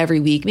use that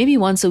every week, maybe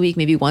once a week,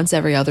 maybe once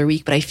every other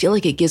week, but I feel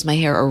like it gives my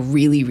hair a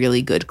really,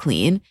 really good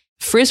clean.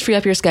 Frizz free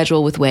up your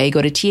schedule with OUAI.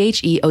 Go to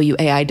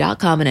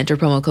THEOUAI.com and enter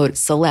promo code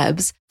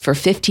CELEBS for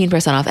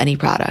 15% off any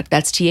product.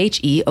 That's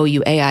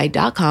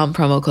THEOUAI.com,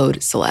 promo code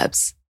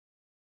CELEBS.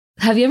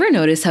 Have you ever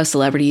noticed how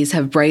celebrities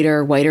have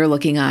brighter, whiter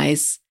looking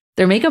eyes?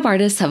 Their makeup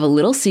artists have a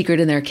little secret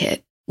in their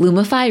kit: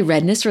 Lumify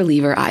Redness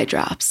Reliever Eye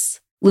Drops.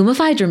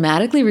 Lumify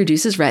dramatically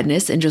reduces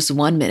redness in just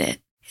 1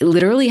 minute. It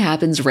literally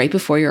happens right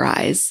before your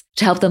eyes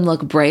to help them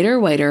look brighter,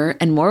 whiter,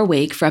 and more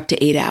awake for up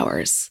to 8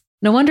 hours.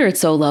 No wonder it's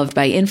so loved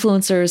by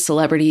influencers,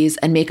 celebrities,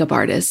 and makeup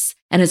artists,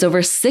 and has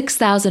over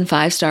 6,000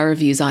 5-star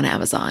reviews on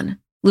Amazon.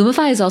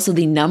 Lumify is also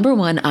the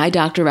 #1 eye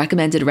doctor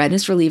recommended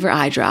redness reliever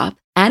eye drop,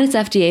 and it's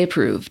FDA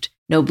approved.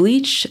 No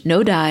bleach,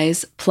 no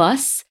dyes,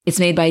 plus it's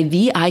made by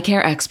the eye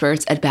care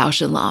experts at Bausch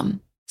 &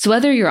 Lomb. So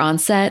whether you're on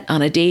set,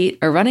 on a date,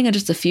 or running on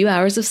just a few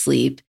hours of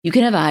sleep, you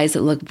can have eyes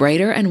that look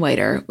brighter and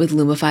whiter with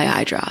Lumify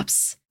eye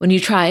drops. When you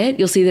try it,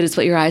 you'll see that it's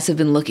what your eyes have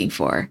been looking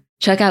for.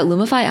 Check out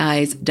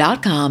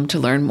LumifyEyes.com to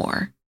learn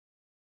more.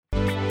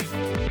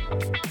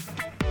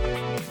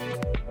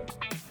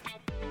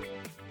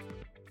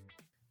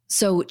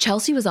 So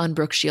Chelsea was on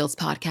Brooke Shields'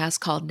 podcast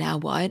called Now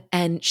What?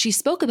 And she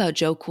spoke about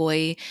Jo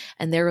Koy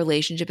and their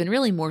relationship and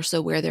really more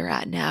so where they're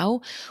at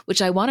now,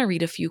 which I want to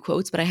read a few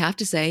quotes, but I have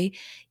to say,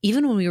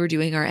 even when we were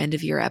doing our end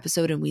of year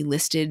episode and we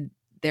listed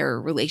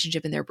their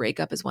relationship and their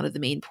breakup as one of the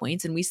main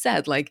points, and we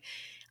said, like,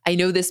 I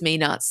know this may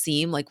not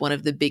seem like one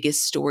of the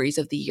biggest stories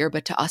of the year,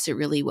 but to us it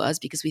really was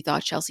because we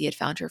thought Chelsea had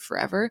found her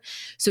forever.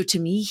 So to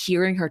me,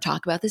 hearing her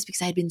talk about this,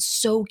 because I had been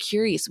so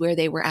curious where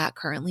they were at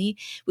currently,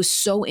 was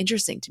so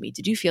interesting to me.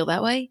 Did you feel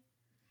that way?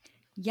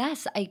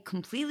 Yes, I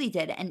completely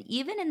did. And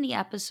even in the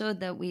episode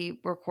that we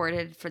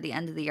recorded for the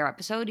end of the year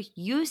episode,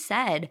 you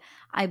said,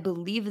 I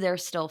believe they're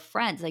still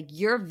friends. Like,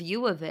 your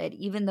view of it,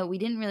 even though we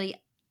didn't really,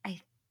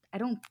 I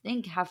don't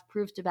think have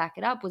proof to back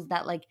it up, was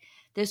that like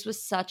this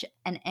was such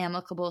an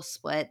amicable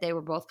split. They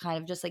were both kind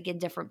of just like in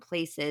different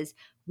places.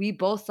 We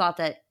both thought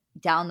that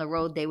down the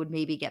road they would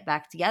maybe get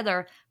back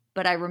together.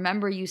 But I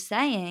remember you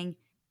saying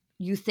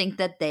you think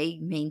that they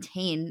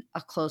maintain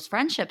a close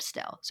friendship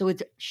still. So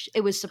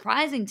it was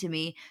surprising to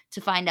me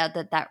to find out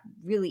that that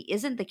really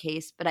isn't the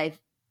case, but I've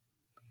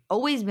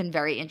always been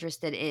very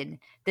interested in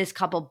this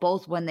couple,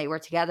 both when they were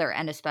together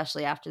and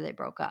especially after they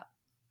broke up.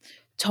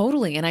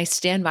 Totally. And I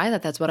stand by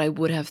that. That's what I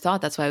would have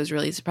thought. That's why I was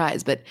really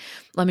surprised. But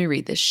let me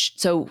read this.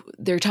 So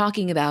they're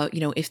talking about,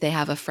 if they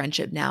have a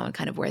friendship now and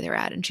kind of where they're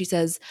at. And she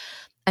says,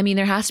 I mean,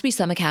 there has to be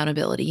some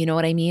accountability. You know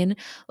what I mean?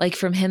 Like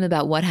from him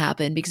about what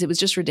happened, because it was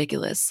just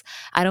ridiculous.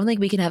 I don't think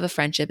we can have a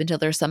friendship until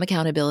there's some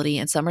accountability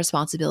and some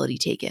responsibility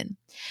taken.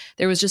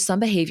 There was just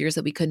some behaviors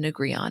that we couldn't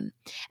agree on.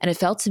 And it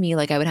felt to me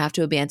like I would have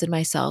to abandon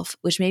myself,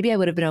 which maybe I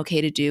would have been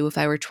okay to do if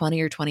I were 20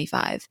 or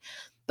 25,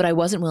 but I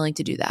wasn't willing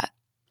to do that.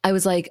 I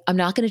was like, I'm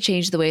not going to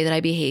change the way that I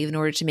behave in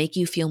order to make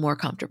you feel more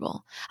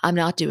comfortable. I'm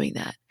not doing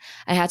that.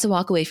 I had to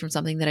walk away from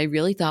something that I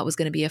really thought was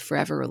going to be a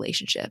forever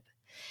relationship.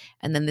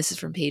 And then this is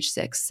from page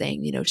 6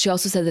 saying, she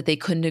also said that they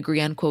couldn't agree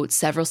on, quote,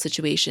 several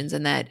situations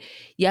and that,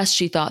 yes,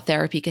 she thought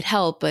therapy could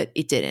help, but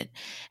it didn't.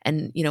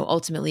 And,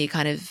 ultimately it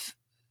kind of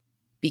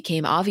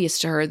became obvious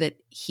to her that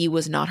he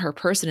was not her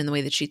person in the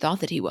way that she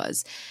thought that he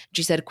was.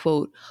 She said,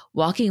 quote,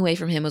 walking away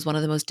from him was one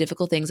of the most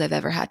difficult things I've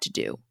ever had to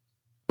do.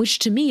 Which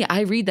to me,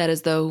 I read that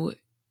as though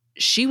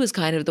she was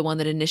kind of the one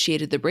that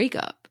initiated the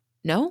breakup.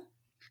 No?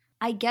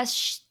 I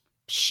guess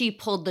she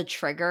pulled the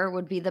trigger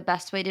would be the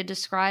best way to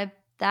describe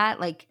that.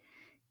 Like,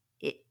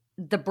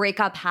 the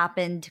breakup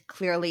happened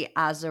clearly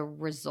as a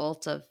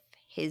result of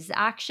his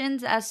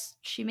actions, as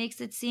she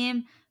makes it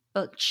seem,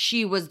 but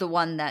she was the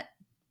one that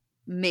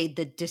made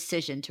the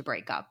decision to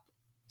break up.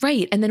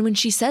 Right. And then when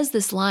she says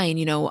this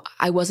line,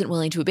 I wasn't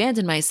willing to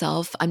abandon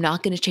myself. I'm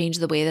not going to change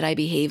the way that I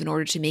behave in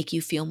order to make you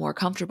feel more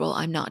comfortable.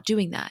 I'm not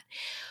doing that.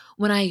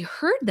 When I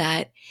heard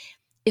that,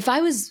 if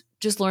I was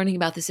just learning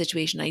about the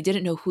situation, I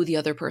didn't know who the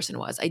other person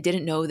was. I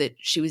didn't know that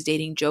she was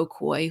dating Joe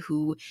Coy,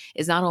 who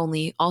is not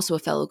only also a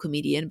fellow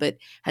comedian, but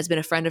has been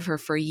a friend of her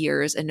for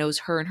years and knows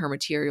her and her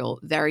material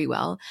very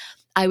well.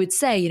 I would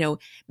say,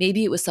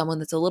 maybe it was someone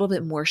that's a little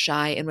bit more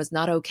shy and was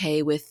not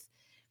okay with,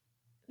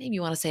 maybe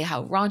you want to say,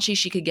 how raunchy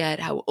she could get,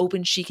 how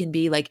open she can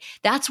be. Like,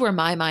 that's where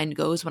my mind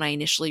goes when I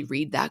initially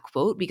read that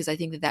quote, because I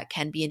think that that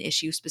can be an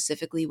issue,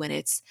 specifically when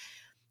it's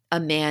a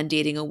man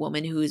dating a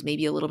woman who is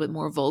maybe a little bit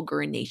more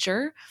vulgar in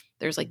nature.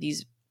 There's like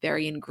these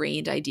very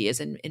ingrained ideas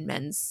in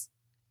men's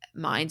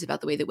minds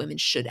about the way that women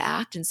should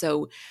act. And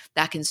so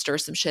that can stir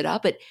some shit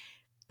up. But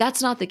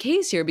that's not the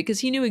case here, because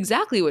he knew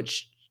exactly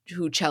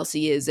who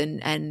Chelsea is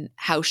and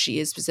how she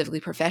is specifically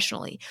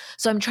professionally.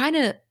 So I'm trying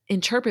to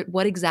interpret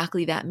what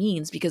exactly that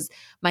means, because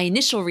my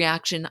initial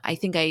reaction, I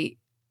think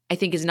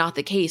is not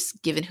the case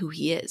given who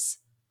he is.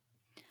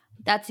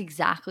 That's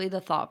exactly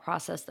the thought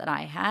process that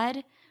I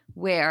had,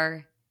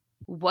 where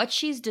what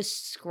she's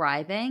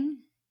describing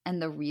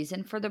and the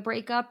reason for the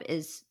breakup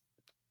is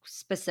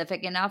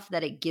specific enough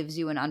that it gives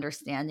you an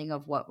understanding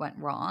of what went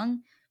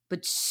wrong,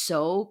 but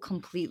so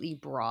completely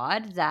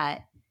broad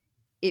that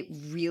it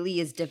really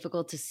is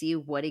difficult to see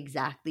what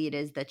exactly it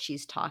is that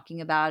she's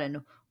talking about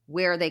and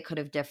where they could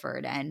have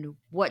differed and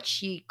what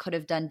she could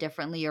have done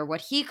differently or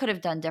what he could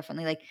have done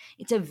differently. Like,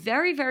 it's a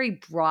very, very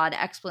broad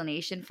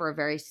explanation for a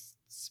very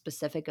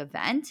specific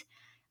event.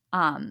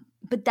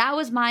 But that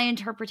was my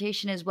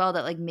interpretation as well,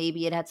 that like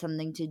maybe it had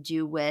something to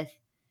do with,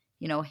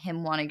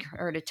 him wanting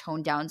her to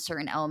tone down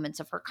certain elements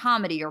of her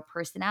comedy or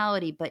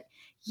personality. But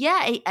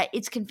yeah,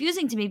 it's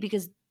confusing to me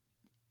because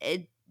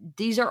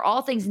these are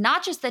all things,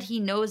 not just that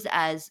he knows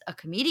as a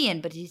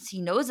comedian, but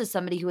he knows as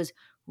somebody who has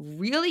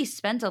really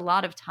spent a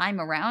lot of time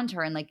around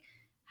her and like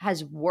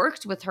has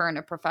worked with her in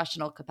a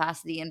professional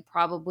capacity and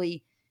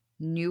probably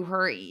knew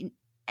her in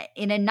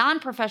a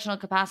non-professional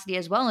capacity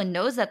as well, and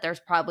knows that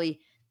there's probably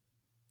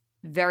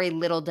very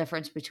little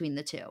difference between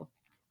the two.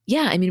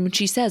 Yeah, I mean, when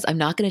she says, I'm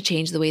not going to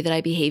change the way that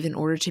I behave in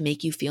order to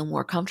make you feel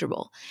more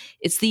comfortable,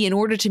 it's the in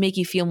order to make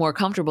you feel more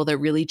comfortable that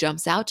really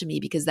jumps out to me,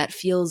 because that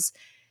feels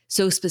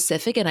so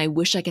specific, and I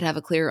wish I could have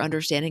a clearer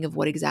understanding of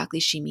what exactly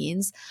she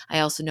means. I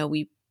also know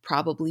we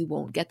probably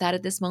won't get that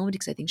at this moment,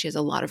 because I think she has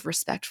a lot of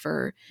respect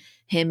for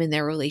him and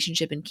their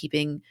relationship and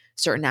keeping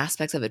certain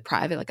aspects of it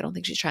private. Like, I don't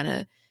think she's trying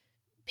to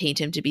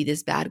paint him to be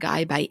this bad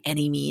guy by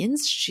any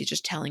means. She's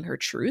just telling her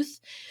truth.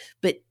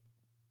 But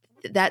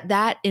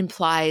that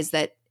implies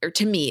that, or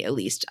to me at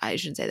least, I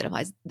shouldn't say that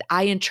implies,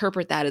 I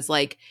interpret that as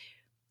like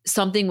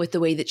something with the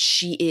way that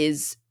she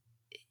is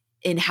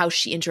in how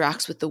she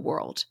interacts with the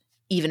world,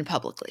 even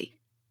publicly.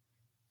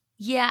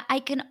 Yeah, I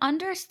can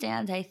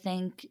understand, I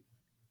think,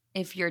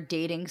 if you're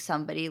dating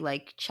somebody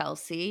like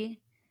Chelsea,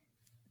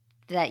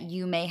 that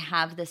you may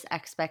have this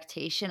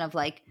expectation of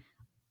like,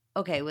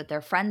 okay, with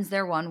their friends,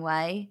 they're one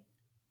way,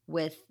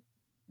 with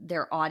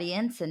their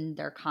audience and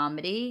their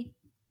comedy,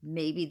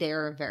 maybe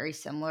they're a very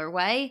similar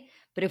way.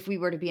 But if we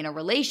were to be in a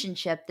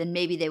relationship, then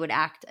maybe they would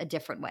act a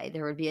different way.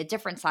 There would be a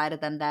different side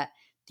of them that,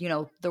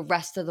 the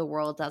rest of the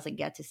world doesn't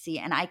get to see.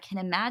 And I can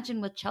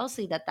imagine with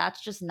Chelsea that that's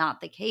just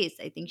not the case.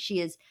 I think she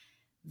is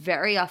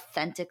very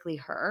authentically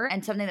her.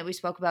 And something that we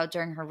spoke about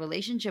during her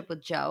relationship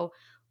with Joe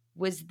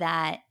was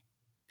that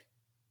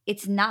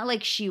it's not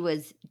like she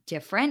was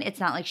different. It's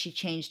not like she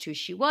changed who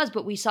she was,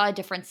 but we saw a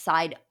different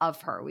side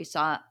of her. We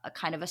saw a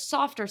kind of a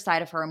softer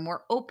side of her, a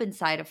more open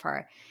side of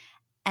her.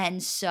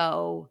 And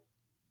so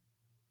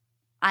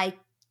I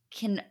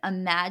can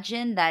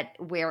imagine that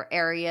where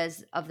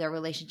areas of their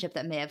relationship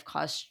that may have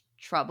caused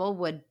trouble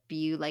would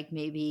be like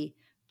maybe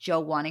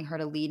Joe wanting her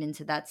to lead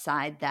into that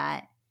side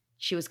that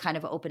she was kind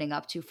of opening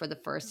up to for the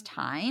first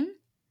time.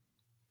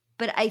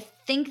 But I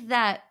think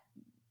that,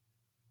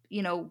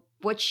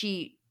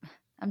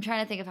 I'm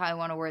trying to think of how I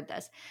want to word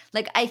this.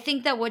 Like, I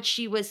think that what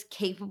she was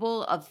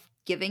capable of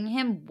giving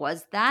him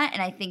was that.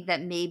 And I think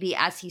that maybe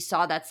as he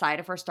saw that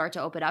side of her start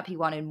to open up, he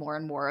wanted more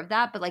and more of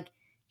that. But like,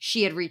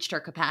 she had reached her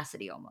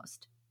capacity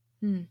almost.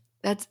 I'm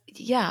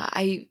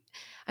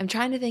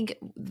trying to think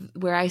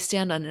where I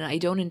stand on it. I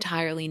don't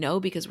entirely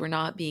know, because we're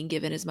not being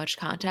given as much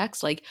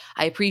context. Like,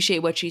 I appreciate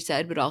what she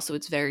said, but also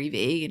it's very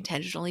vague,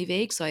 intentionally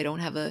vague. So I don't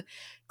have a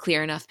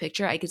clear enough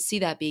picture. I could see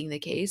that being the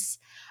case.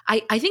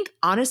 I think,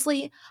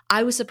 honestly,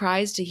 I was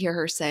surprised to hear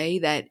her say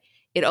that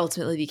it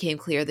ultimately became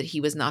clear that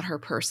he was not her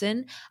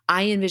person.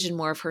 I envisioned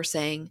more of her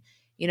saying,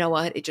 you know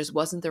what, it just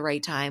wasn't the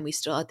right time. We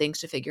still had things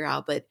to figure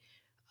out, but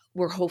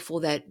we're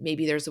hopeful that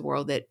maybe there's a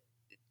world that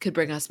could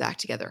bring us back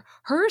together.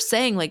 Her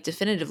saying, like,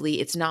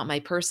 definitively, it's not my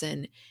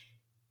person,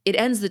 it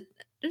ends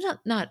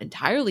not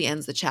entirely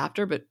ends the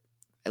chapter, but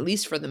at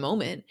least for the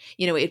moment,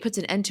 it puts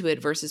an end to it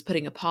versus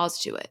putting a pause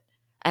to it.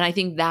 And I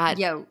think that,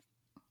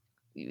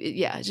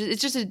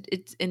 it's an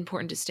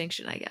important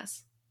distinction, I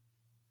guess.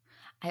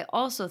 I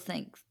also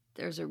think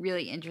there's a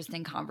really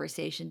interesting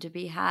conversation to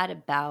be had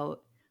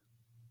about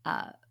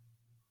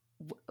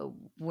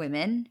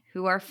women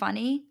who are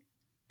funny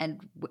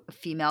and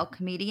female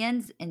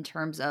comedians in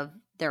terms of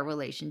their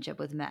relationship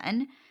with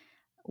men,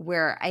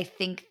 where I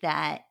think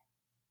that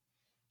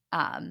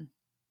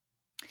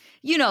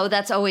you know,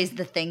 that's always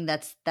the thing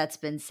that's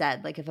been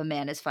said. Like if a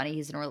man is funny,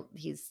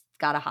 he's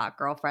got a hot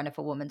girlfriend. If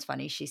a woman's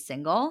funny, she's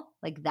single.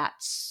 Like that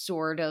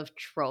sort of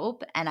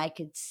trope. And I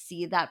could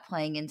see that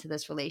playing into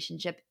this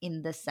relationship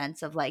in the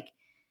sense of like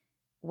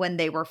when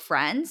they were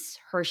friends,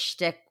 her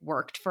shtick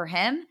worked for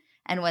him.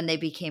 And when they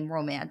became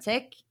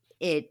romantic,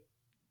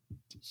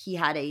 he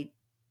had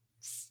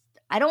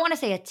I don't want to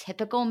say a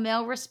typical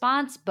male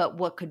response, but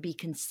what could be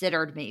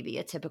considered maybe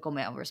a typical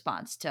male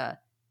response to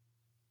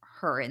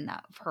her in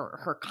that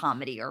her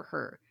comedy or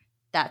her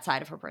that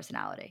side of her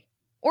personality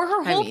or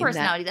her whole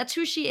personality. That's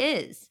who she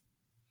is.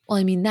 Well,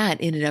 I mean,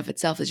 that in and of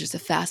itself is just a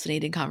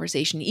fascinating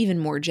conversation, even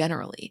more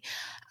generally.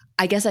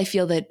 I guess I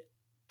feel that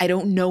I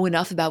don't know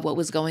enough about what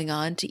was going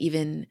on to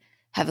even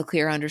have a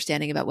clear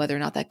understanding about whether or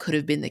not that could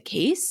have been the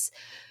case.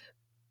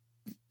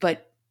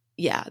 But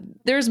yeah,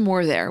 there's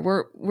more there.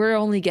 We're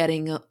only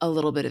getting a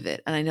little bit of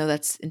it. And I know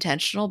that's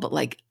intentional, but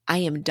like I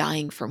am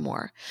dying for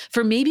more.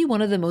 For maybe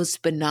one of the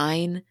most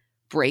benign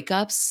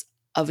breakups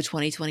of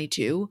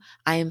 2022,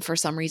 I am for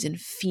some reason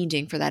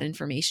fiending for that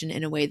information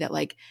in a way that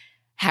like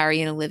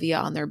Harry and Olivia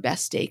on their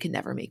best day can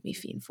never make me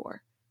fiend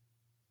for.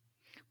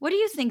 What do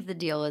you think the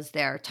deal is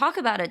there? Talk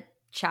about a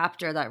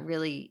chapter that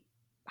really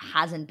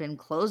hasn't been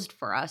closed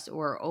for us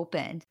or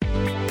opened.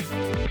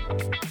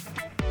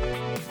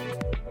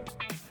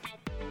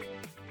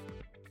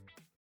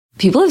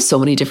 People have so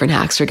many different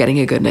hacks for getting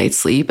a good night's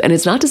sleep, and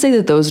it's not to say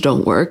that those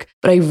don't work,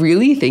 but I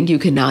really think you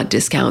cannot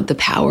discount the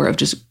power of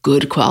just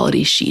good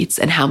quality sheets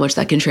and how much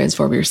that can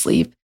transform your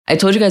sleep. I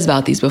told you guys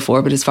about these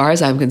before, but as far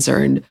as I'm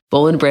concerned,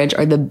 Boll & Branch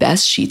are the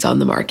best sheets on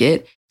the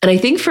market. And I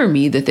think for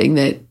me, the thing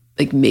that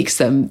like makes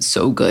them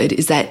so good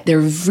is that they're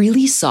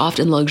really soft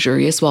and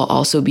luxurious while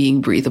also being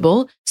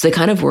breathable. So they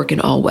kind of work in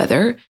all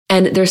weather.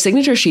 And their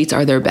signature sheets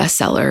are their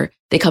bestseller.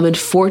 They come in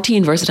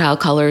 14 versatile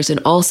colors in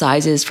all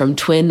sizes from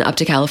twin up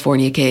to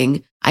California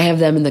king. I have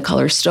them in the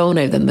color stone.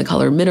 I have them in the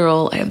color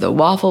mineral. I have the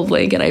waffle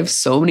blanket. I have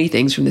so many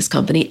things from this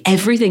company.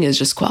 Everything is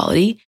just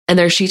quality. And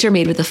their sheets are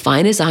made with the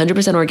finest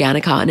 100%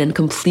 organic cotton and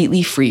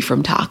completely free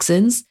from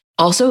toxins.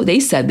 Also, they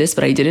said this,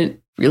 but I didn't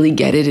really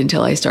get it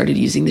until I started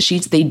using the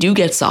sheets. They do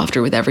get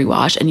softer with every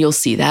wash, and you'll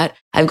see that.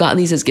 I've gotten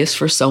these as gifts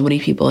for so many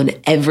people, and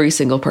every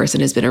single person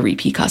has been a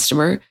repeat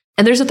customer.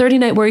 And there's a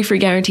 30-night worry-free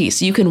guarantee,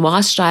 so you can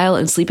wash, style,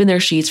 and sleep in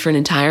their sheets for an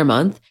entire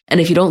month. And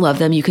if you don't love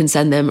them, you can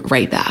send them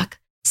right back.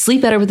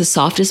 Sleep better with the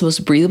softest,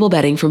 most breathable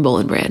bedding from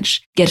Boll &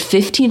 Branch. Get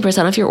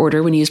 15% off your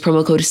order when you use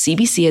promo code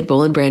CBC at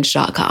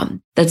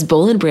bollandbranch.com. That's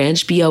Boll &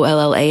 Branch,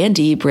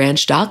 BOLLAND,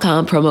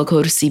 branch.com, promo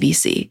code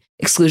CBC.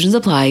 Exclusions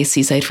apply.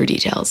 See site for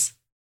details.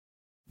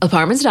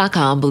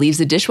 Apartments.com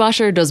believes a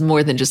dishwasher does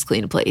more than just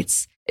clean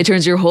plates. It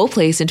turns your whole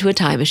place into a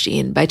time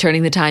machine by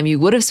turning the time you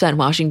would have spent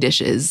washing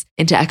dishes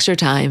into extra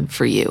time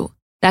for you.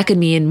 That could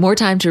mean more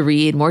time to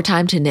read, more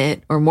time to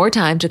knit, or more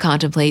time to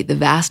contemplate the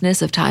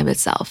vastness of time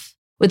itself.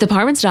 With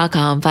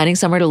Apartments.com, finding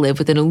somewhere to live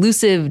with an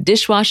elusive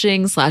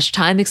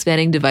dishwashing/time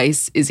expanding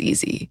device is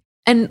easy.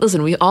 And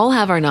listen, we all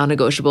have our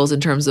non-negotiables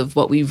in terms of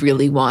what we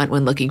really want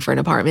when looking for an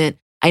apartment.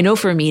 I know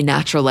for me,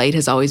 natural light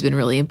has always been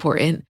really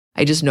important.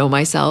 I just know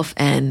myself,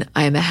 and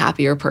I am a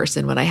happier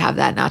person when I have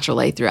that natural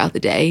light throughout the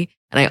day.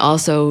 And I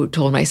also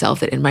told myself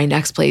that in my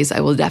next place,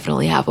 I will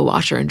definitely have a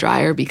washer and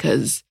dryer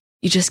because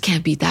you just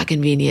can't beat that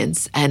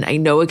convenience. And I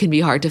know it can be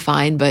hard to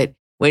find, but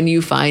when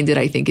you find it,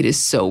 I think it is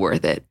so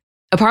worth it.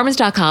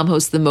 Apartments.com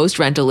hosts the most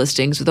rental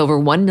listings with over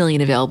 1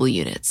 million available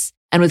units.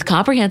 And with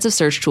comprehensive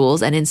search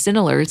tools and instant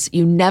alerts,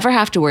 you never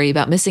have to worry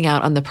about missing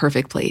out on the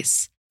perfect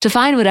place. To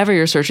find whatever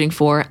you're searching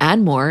for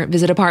and more,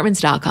 visit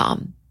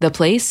Apartments.com, the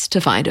place to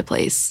find a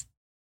place.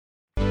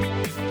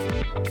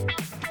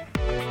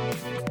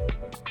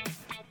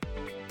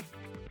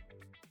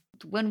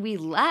 When we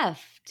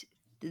left,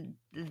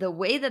 the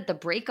way that the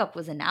breakup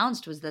was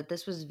announced was that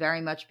this was very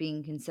much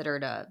being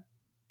considered a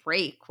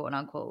break, quote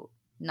unquote,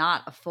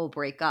 not a full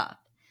breakup.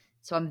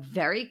 So I'm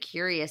very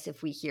curious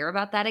if we hear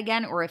about that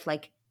again or if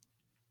like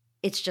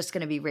it's just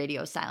going to be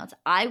radio silence.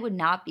 I would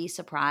not be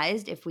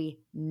surprised if we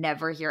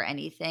never hear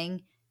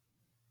anything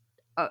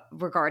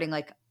regarding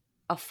like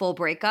a full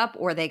breakup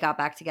or they got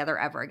back together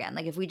ever again.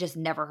 Like if we just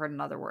never heard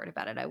another word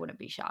about it, I wouldn't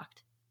be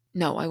shocked.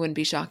 No, I wouldn't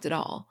be shocked at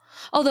all.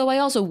 Although I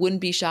also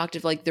wouldn't be shocked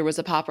if like there was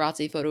a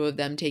paparazzi photo of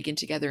them taken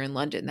together in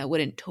London. That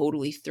wouldn't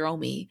totally throw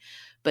me.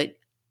 But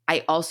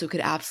I also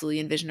could absolutely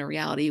envision a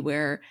reality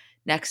where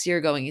next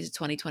year going into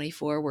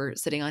 2024, we're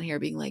sitting on here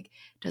being like,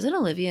 doesn't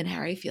Olivia and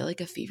Harry feel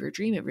like a fever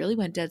dream? It really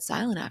went dead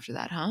silent after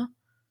that, huh?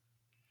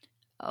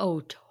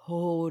 Oh,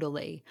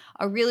 totally.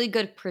 A really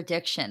good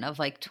prediction of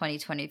like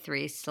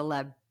 2023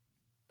 celeb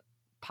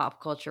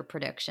pop culture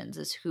predictions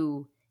is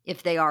who,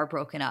 if they are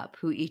broken up,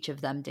 who each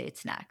of them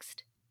dates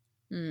next.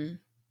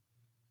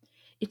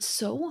 It's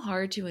so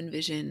hard to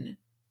envision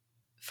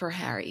for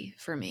Harry,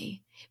 for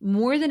me,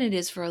 more than it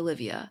is for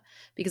Olivia,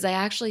 because I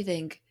actually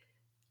think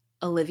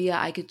Olivia,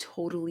 I could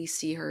totally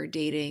see her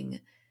dating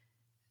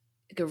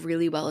like a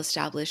really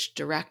well-established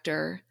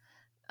director,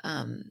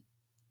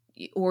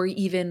 or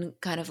even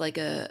kind of like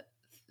a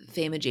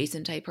fame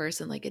adjacent type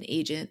person, like an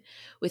agent.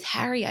 With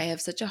Harry, I have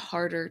such a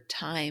harder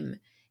time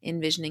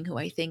envisioning who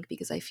I think,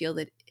 because I feel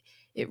that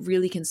it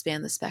really can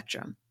span the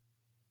spectrum.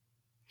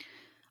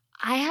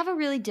 I have a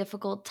really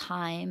difficult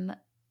time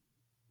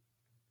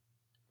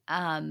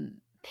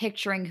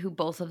picturing who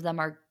both of them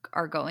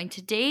are going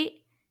to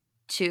date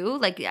too.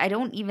 Like, I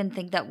don't even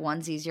think that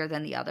one's easier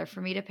than the other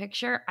for me to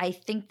picture. I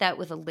think that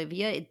with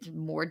Olivia, it's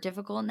more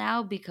difficult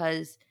now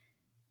because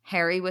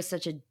Harry was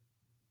such a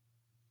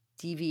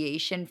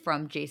deviation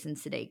from Jason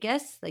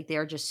Sudeikis. Like, they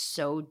are just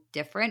so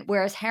different.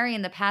 Whereas Harry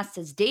in the past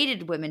has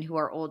dated women who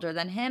are older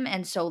than him.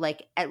 And so,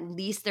 like, at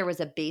least there was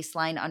a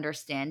baseline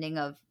understanding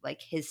of,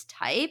 like, his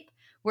type.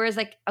 Whereas,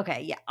 like,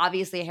 okay, yeah,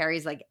 obviously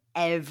Harry's, like,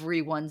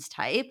 everyone's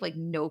type, like,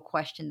 no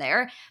question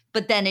there.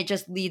 But then it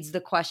just leads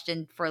the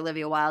question for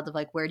Olivia Wilde of,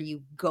 like, where do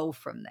you go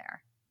from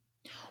there?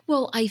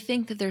 Well, I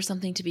think that there's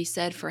something to be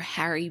said for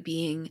Harry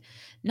being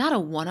not a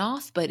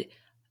one-off, but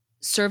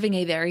serving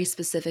a very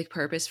specific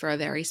purpose for a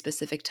very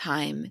specific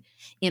time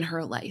in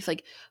her life.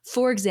 Like,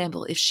 for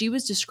example, if she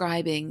was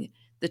describing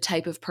the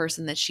type of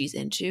person that she's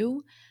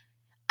into,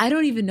 I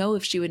don't even know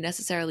if she would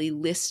necessarily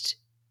list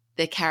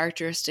the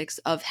characteristics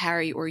of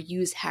Harry or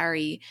use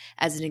Harry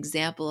as an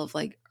example of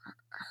like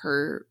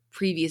her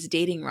previous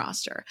dating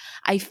roster.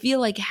 I feel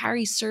like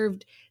Harry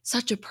served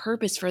such a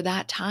purpose for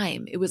that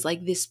time. It was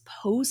like this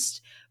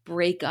post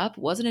breakup,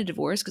 wasn't a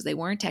divorce because they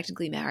weren't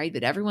technically married,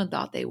 but everyone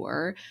thought they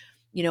were.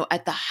 You know,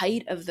 at the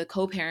height of the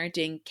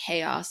co-parenting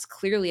chaos,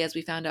 clearly, as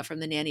we found out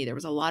from the nanny, there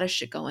was a lot of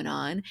shit going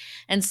on.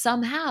 And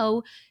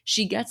somehow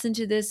she gets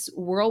into this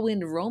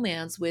whirlwind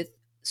romance with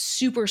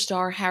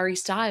superstar Harry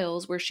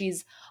Styles, where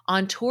she's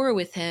on tour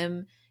with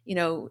him, you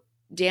know,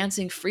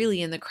 dancing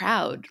freely in the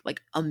crowd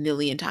like a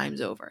million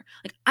times over.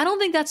 Like, I don't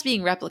think that's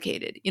being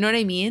replicated. You know what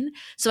I mean?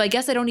 So I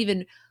guess I don't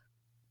even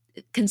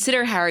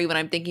consider Harry when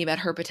I'm thinking about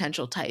her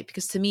potential type,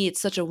 because to me,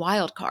 it's such a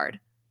wild card.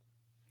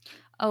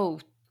 Oh,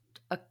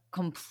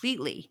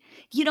 completely.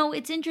 You know,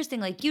 it's interesting.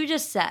 Like you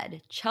just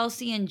said,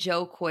 Chelsea and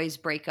Joe Coy's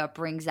breakup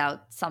brings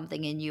out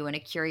something in you and a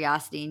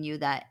curiosity in you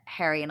that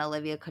Harry and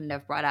Olivia couldn't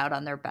have brought out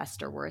on their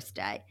best or worst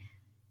day.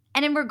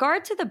 And in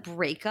regard to the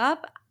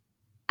breakup,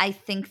 I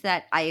think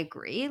that I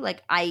agree.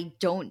 Like, I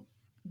don't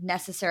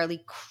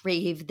necessarily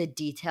crave the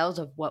details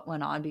of what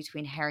went on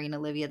between Harry and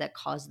Olivia that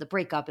caused the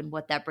breakup and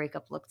what that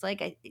breakup looked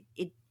like.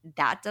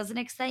 That doesn't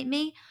excite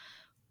me.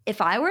 If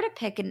I were to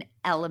pick an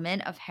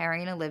element of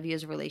Harry and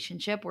Olivia's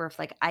relationship where if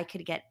like I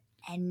could get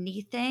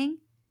anything,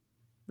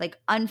 like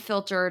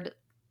unfiltered,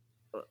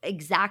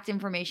 exact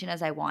information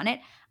as I want it,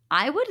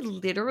 I would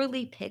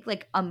literally pick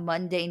like a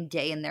mundane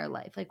day in their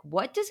life. Like,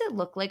 what does it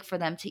look like for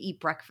them to eat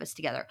breakfast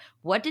together?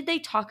 What did they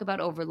talk about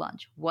over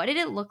lunch? What did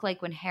it look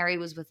like when Harry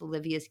was with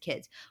Olivia's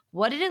kids?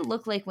 What did it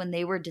look like when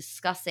they were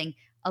discussing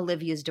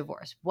Olivia's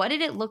divorce? What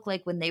did it look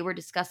like when they were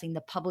discussing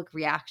the public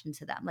reaction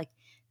to them? Like,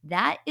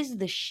 that is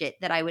the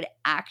shit that I would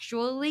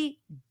actually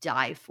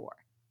die for.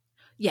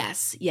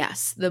 Yes,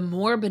 yes. The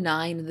more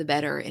benign, the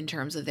better in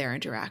terms of their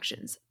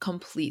interactions.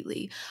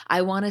 Completely.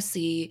 I want to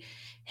see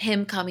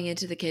him coming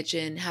into the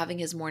kitchen, having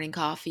his morning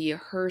coffee,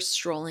 her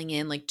strolling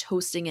in, like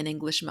toasting an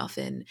English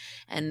muffin.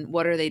 And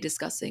what are they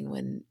discussing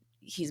when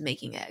he's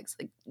making eggs?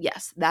 Like,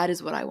 yes, that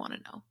is what I want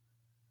to know.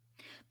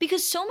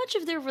 Because so much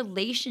of their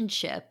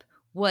relationship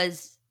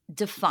was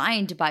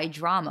defined by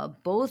drama,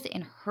 both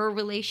in her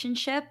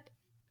relationship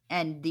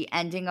and the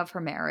ending of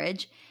her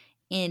marriage,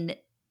 in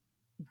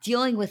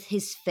dealing with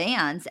his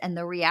fans and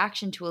the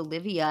reaction to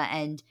Olivia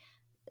and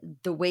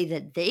the way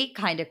that they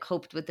kind of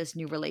coped with this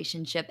new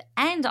relationship.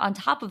 And on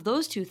top of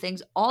those two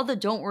things, all the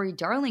Don't Worry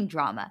Darling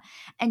drama.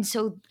 And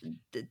so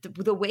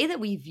the way that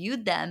we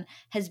viewed them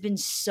has been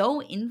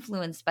so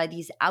influenced by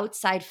these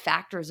outside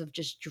factors of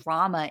just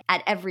drama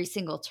at every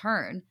single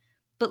turn.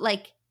 But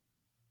like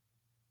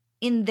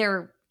in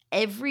their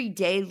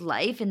everyday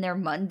life, in their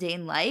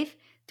mundane life,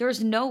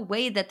 there's no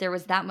way that there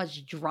was that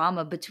much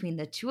drama between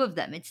the two of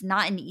them. It's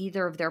not in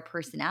either of their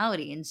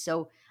personality. And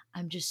so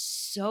I'm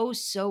just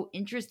so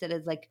interested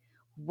as like,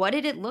 what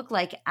did it look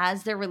like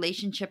as their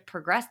relationship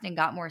progressed and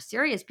got more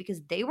serious?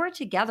 Because they were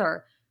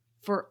together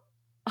for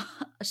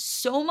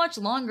so much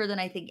longer than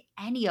I think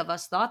any of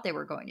us thought they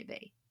were going to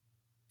be.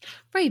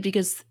 Right,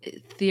 because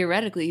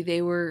theoretically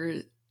they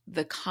were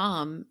the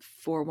calm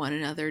for one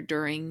another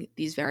during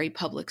these very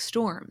public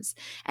storms.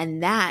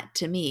 And that,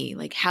 to me,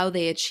 like how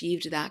they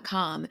achieved that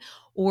calm,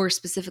 or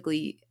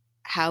specifically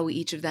how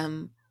each of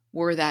them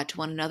were that to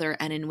one another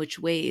and in which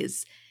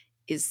ways,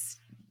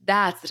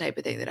 that's the type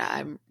of thing that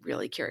I'm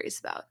really curious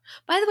about.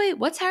 By the way,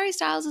 what's Harry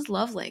Styles'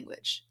 love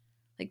language?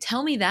 Like,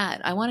 tell me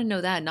that. I want to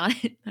know that, not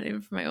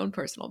even for my own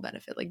personal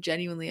benefit, like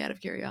genuinely out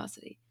of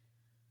curiosity.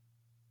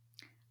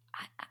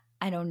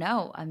 I don't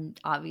know. I'm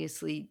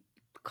obviously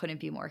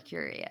couldn't be more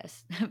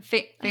curious.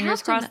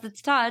 Fingers crossed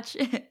it's touch.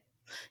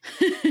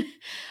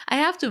 I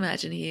have to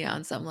imagine he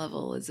on some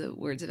level is a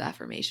words of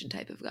affirmation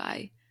type of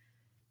guy,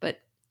 but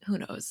who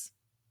knows?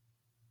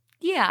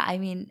 Yeah, I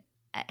mean,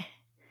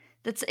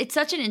 it's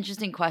such an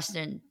interesting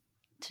question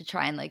to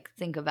try and like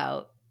think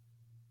about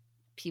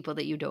people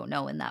that you don't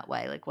know in that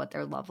way, like what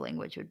their love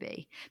language would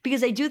be.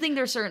 Because I do think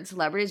there's certain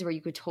celebrities where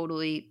you could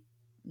totally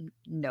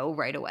know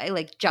right away,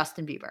 like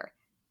Justin Bieber.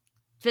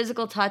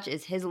 physical touch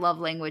is his love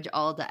language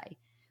all day.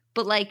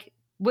 But like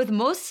with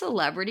most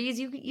celebrities,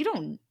 you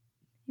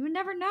would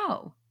never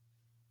know.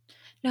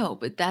 No,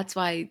 but that's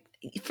why,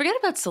 forget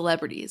about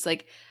celebrities.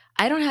 Like,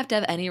 I don't have to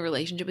have any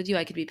relationship with you.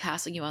 I could be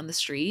passing you on the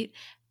street.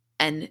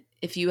 And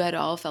if you at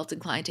all felt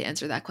inclined to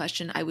answer that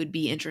question, I would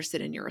be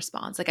interested in your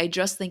response. Like, I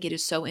just think it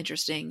is so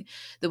interesting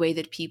the way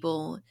that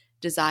people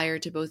desire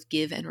to both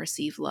give and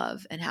receive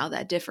love and how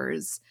that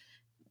differs,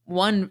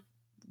 one,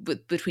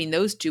 between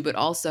those two, but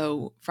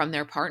also from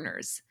their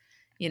partners.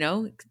 You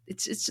know,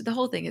 it's the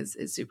whole thing is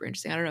super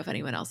interesting. I don't know if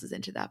anyone else is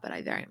into that, but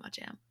I very much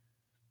am.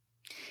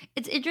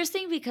 It's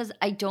interesting because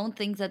I don't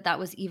think that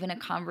was even a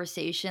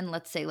conversation,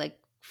 let's say like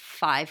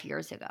 5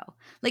 years ago.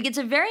 Like, it's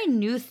a very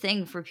new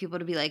thing for people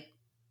to be like,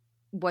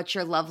 what's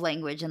your love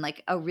language, and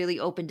like a really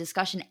open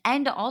discussion,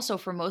 and also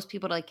for most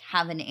people to like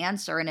have an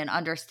answer and an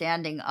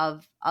understanding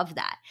of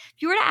that.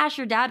 If you were to ask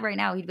your dad right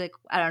now, he'd be like,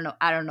 I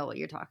don't know what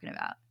you're talking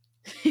about.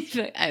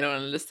 I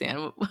don't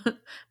understand.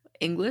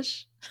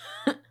 English?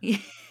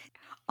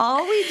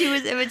 All we do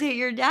is imitate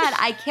your dad.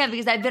 I can't,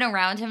 because I've been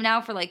around him now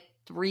for like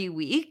 3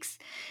 weeks.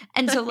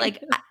 And so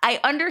like I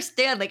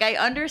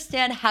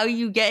understand how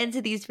you get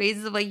into these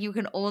phases of like you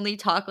can only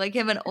talk like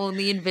him and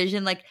only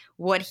envision like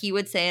what he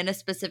would say in a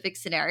specific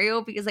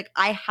scenario, because like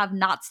I have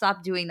not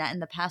stopped doing that in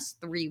the past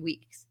 3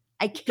 weeks.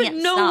 I can't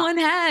But no one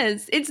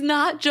has. It's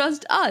not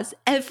just us.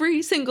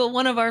 Every single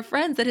one of our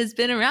friends that has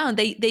been around,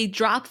 they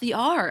drop the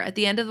R at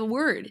the end of the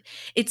word.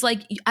 It's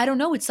like, I don't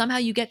know, it's somehow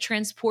you get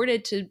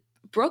transported to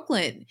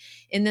Brooklyn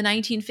in the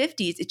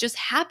 1950s. It just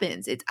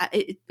happens.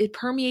 It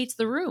permeates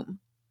the room.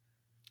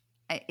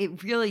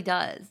 It really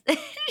does.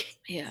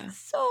 Yeah.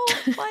 So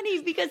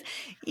funny because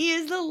he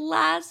is the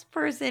last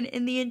person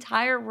in the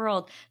entire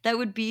world that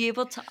would be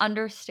able to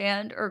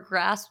understand or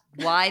grasp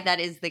why that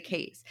is the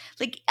case.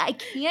 Like, I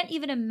can't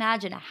even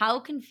imagine how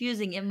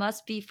confusing it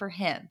must be for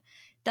him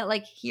that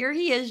like here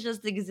he is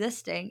just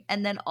existing,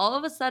 and then all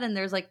of a sudden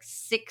there's like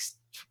 6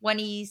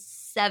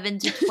 27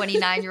 to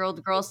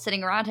 29-year-old girls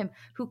sitting around him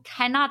who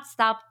cannot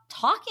stop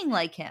talking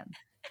like him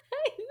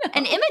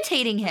and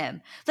imitating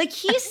him. Like,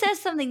 he says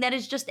something that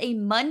is just a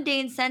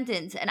mundane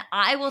sentence, and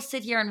I will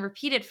sit here and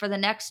repeat it for the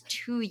next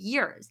 2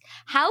 years.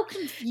 How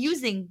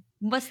confusing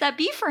must that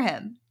be for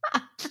him?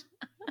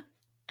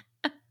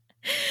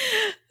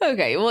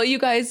 Okay, well, you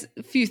guys,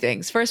 a few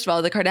things. First of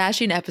all, the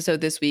Kardashian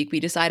episode this week, we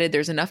decided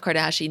there's enough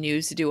Kardashian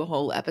news to do a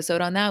whole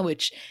episode on that,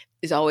 which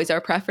is always our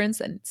preference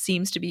and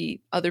seems to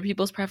be other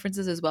people's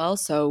preferences as well.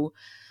 So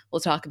we'll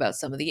talk about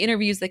some of the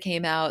interviews that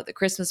came out, the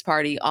Christmas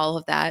party, all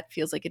of that.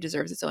 Feels like it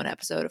deserves its own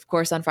episode. Of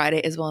course, on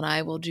Friday, Isabel and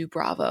I will do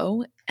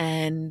Bravo,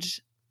 and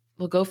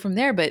we'll go from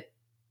there. But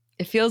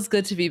it feels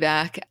good to be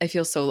back. I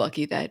feel so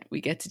lucky that we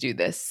get to do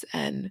this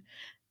and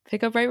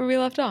pick up right where we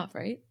left off,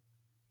 right?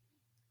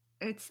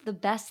 It's the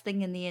best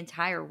thing in the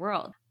entire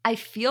world. I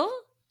feel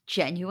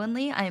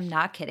genuinely, I am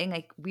not kidding,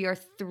 like we are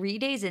 3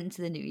 days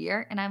into the new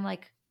year, and I'm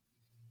like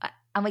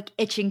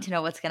itching to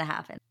know what's going to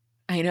happen.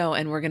 I know,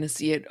 and we're going to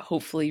see it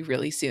hopefully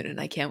really soon, and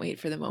I can't wait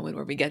for the moment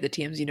where we get the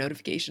TMZ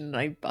notification and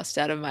I bust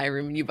out of my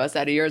room and you bust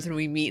out of yours and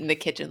we meet in the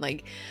kitchen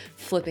like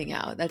flipping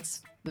out.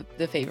 That's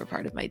the favorite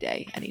part of my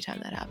day anytime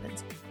that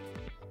happens.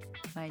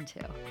 Mine too.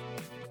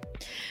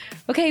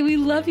 Okay, we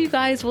love you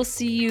guys. We'll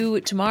see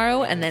you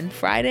tomorrow and then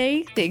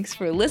Friday. Thanks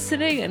for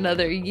listening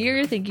another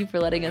year. Thank you for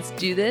letting us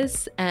do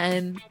this,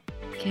 and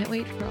can't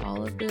wait for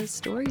all of the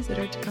stories that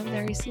are to come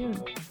very soon.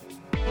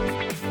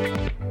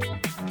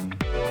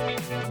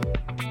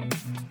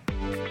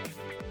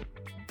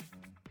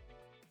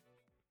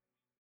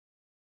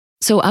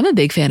 So I'm a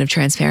big fan of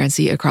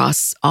transparency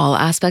across all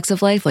aspects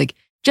of life. Like,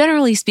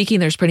 generally speaking,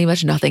 there's pretty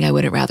much nothing I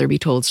wouldn't rather be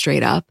told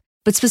straight up.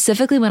 But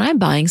specifically when I'm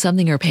buying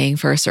something or paying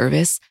for a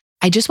service,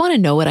 I just want to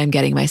know what I'm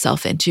getting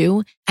myself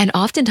into. And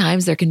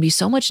oftentimes there can be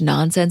so much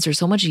nonsense or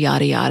so much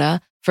yada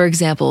yada. For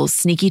example,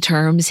 sneaky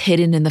terms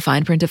hidden in the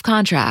fine print of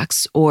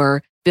contracts,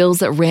 or bills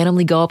that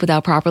randomly go up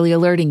without properly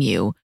alerting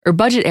you, or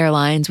budget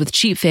airlines with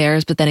cheap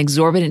fares but then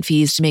exorbitant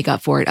fees to make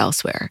up for it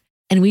elsewhere.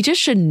 And we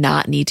just should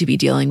not need to be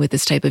dealing with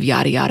this type of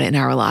yada yada in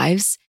our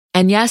lives.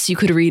 And yes, you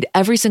could read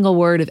every single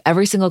word of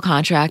every single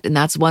contract, and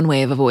that's one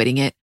way of avoiding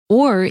it.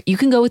 Or you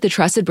can go with the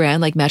trusted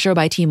brand like Metro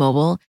by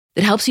T-Mobile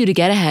that helps you to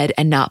get ahead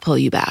and not pull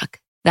you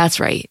back. That's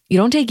right. You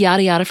don't take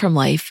yada yada from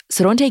life,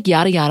 so don't take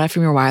yada yada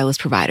from your wireless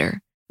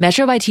provider.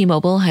 Metro by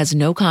T-Mobile has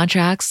no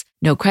contracts,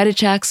 no credit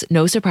checks,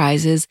 no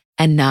surprises,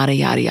 and nada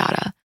yada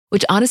yada,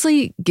 which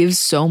honestly gives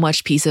so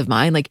much peace of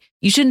mind. Like,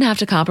 you shouldn't have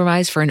to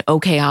compromise for an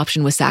okay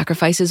option with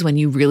sacrifices when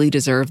you really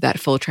deserve that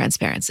full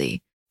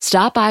transparency.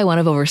 Stop by one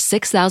of over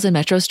 6,000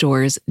 Metro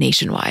stores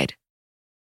nationwide.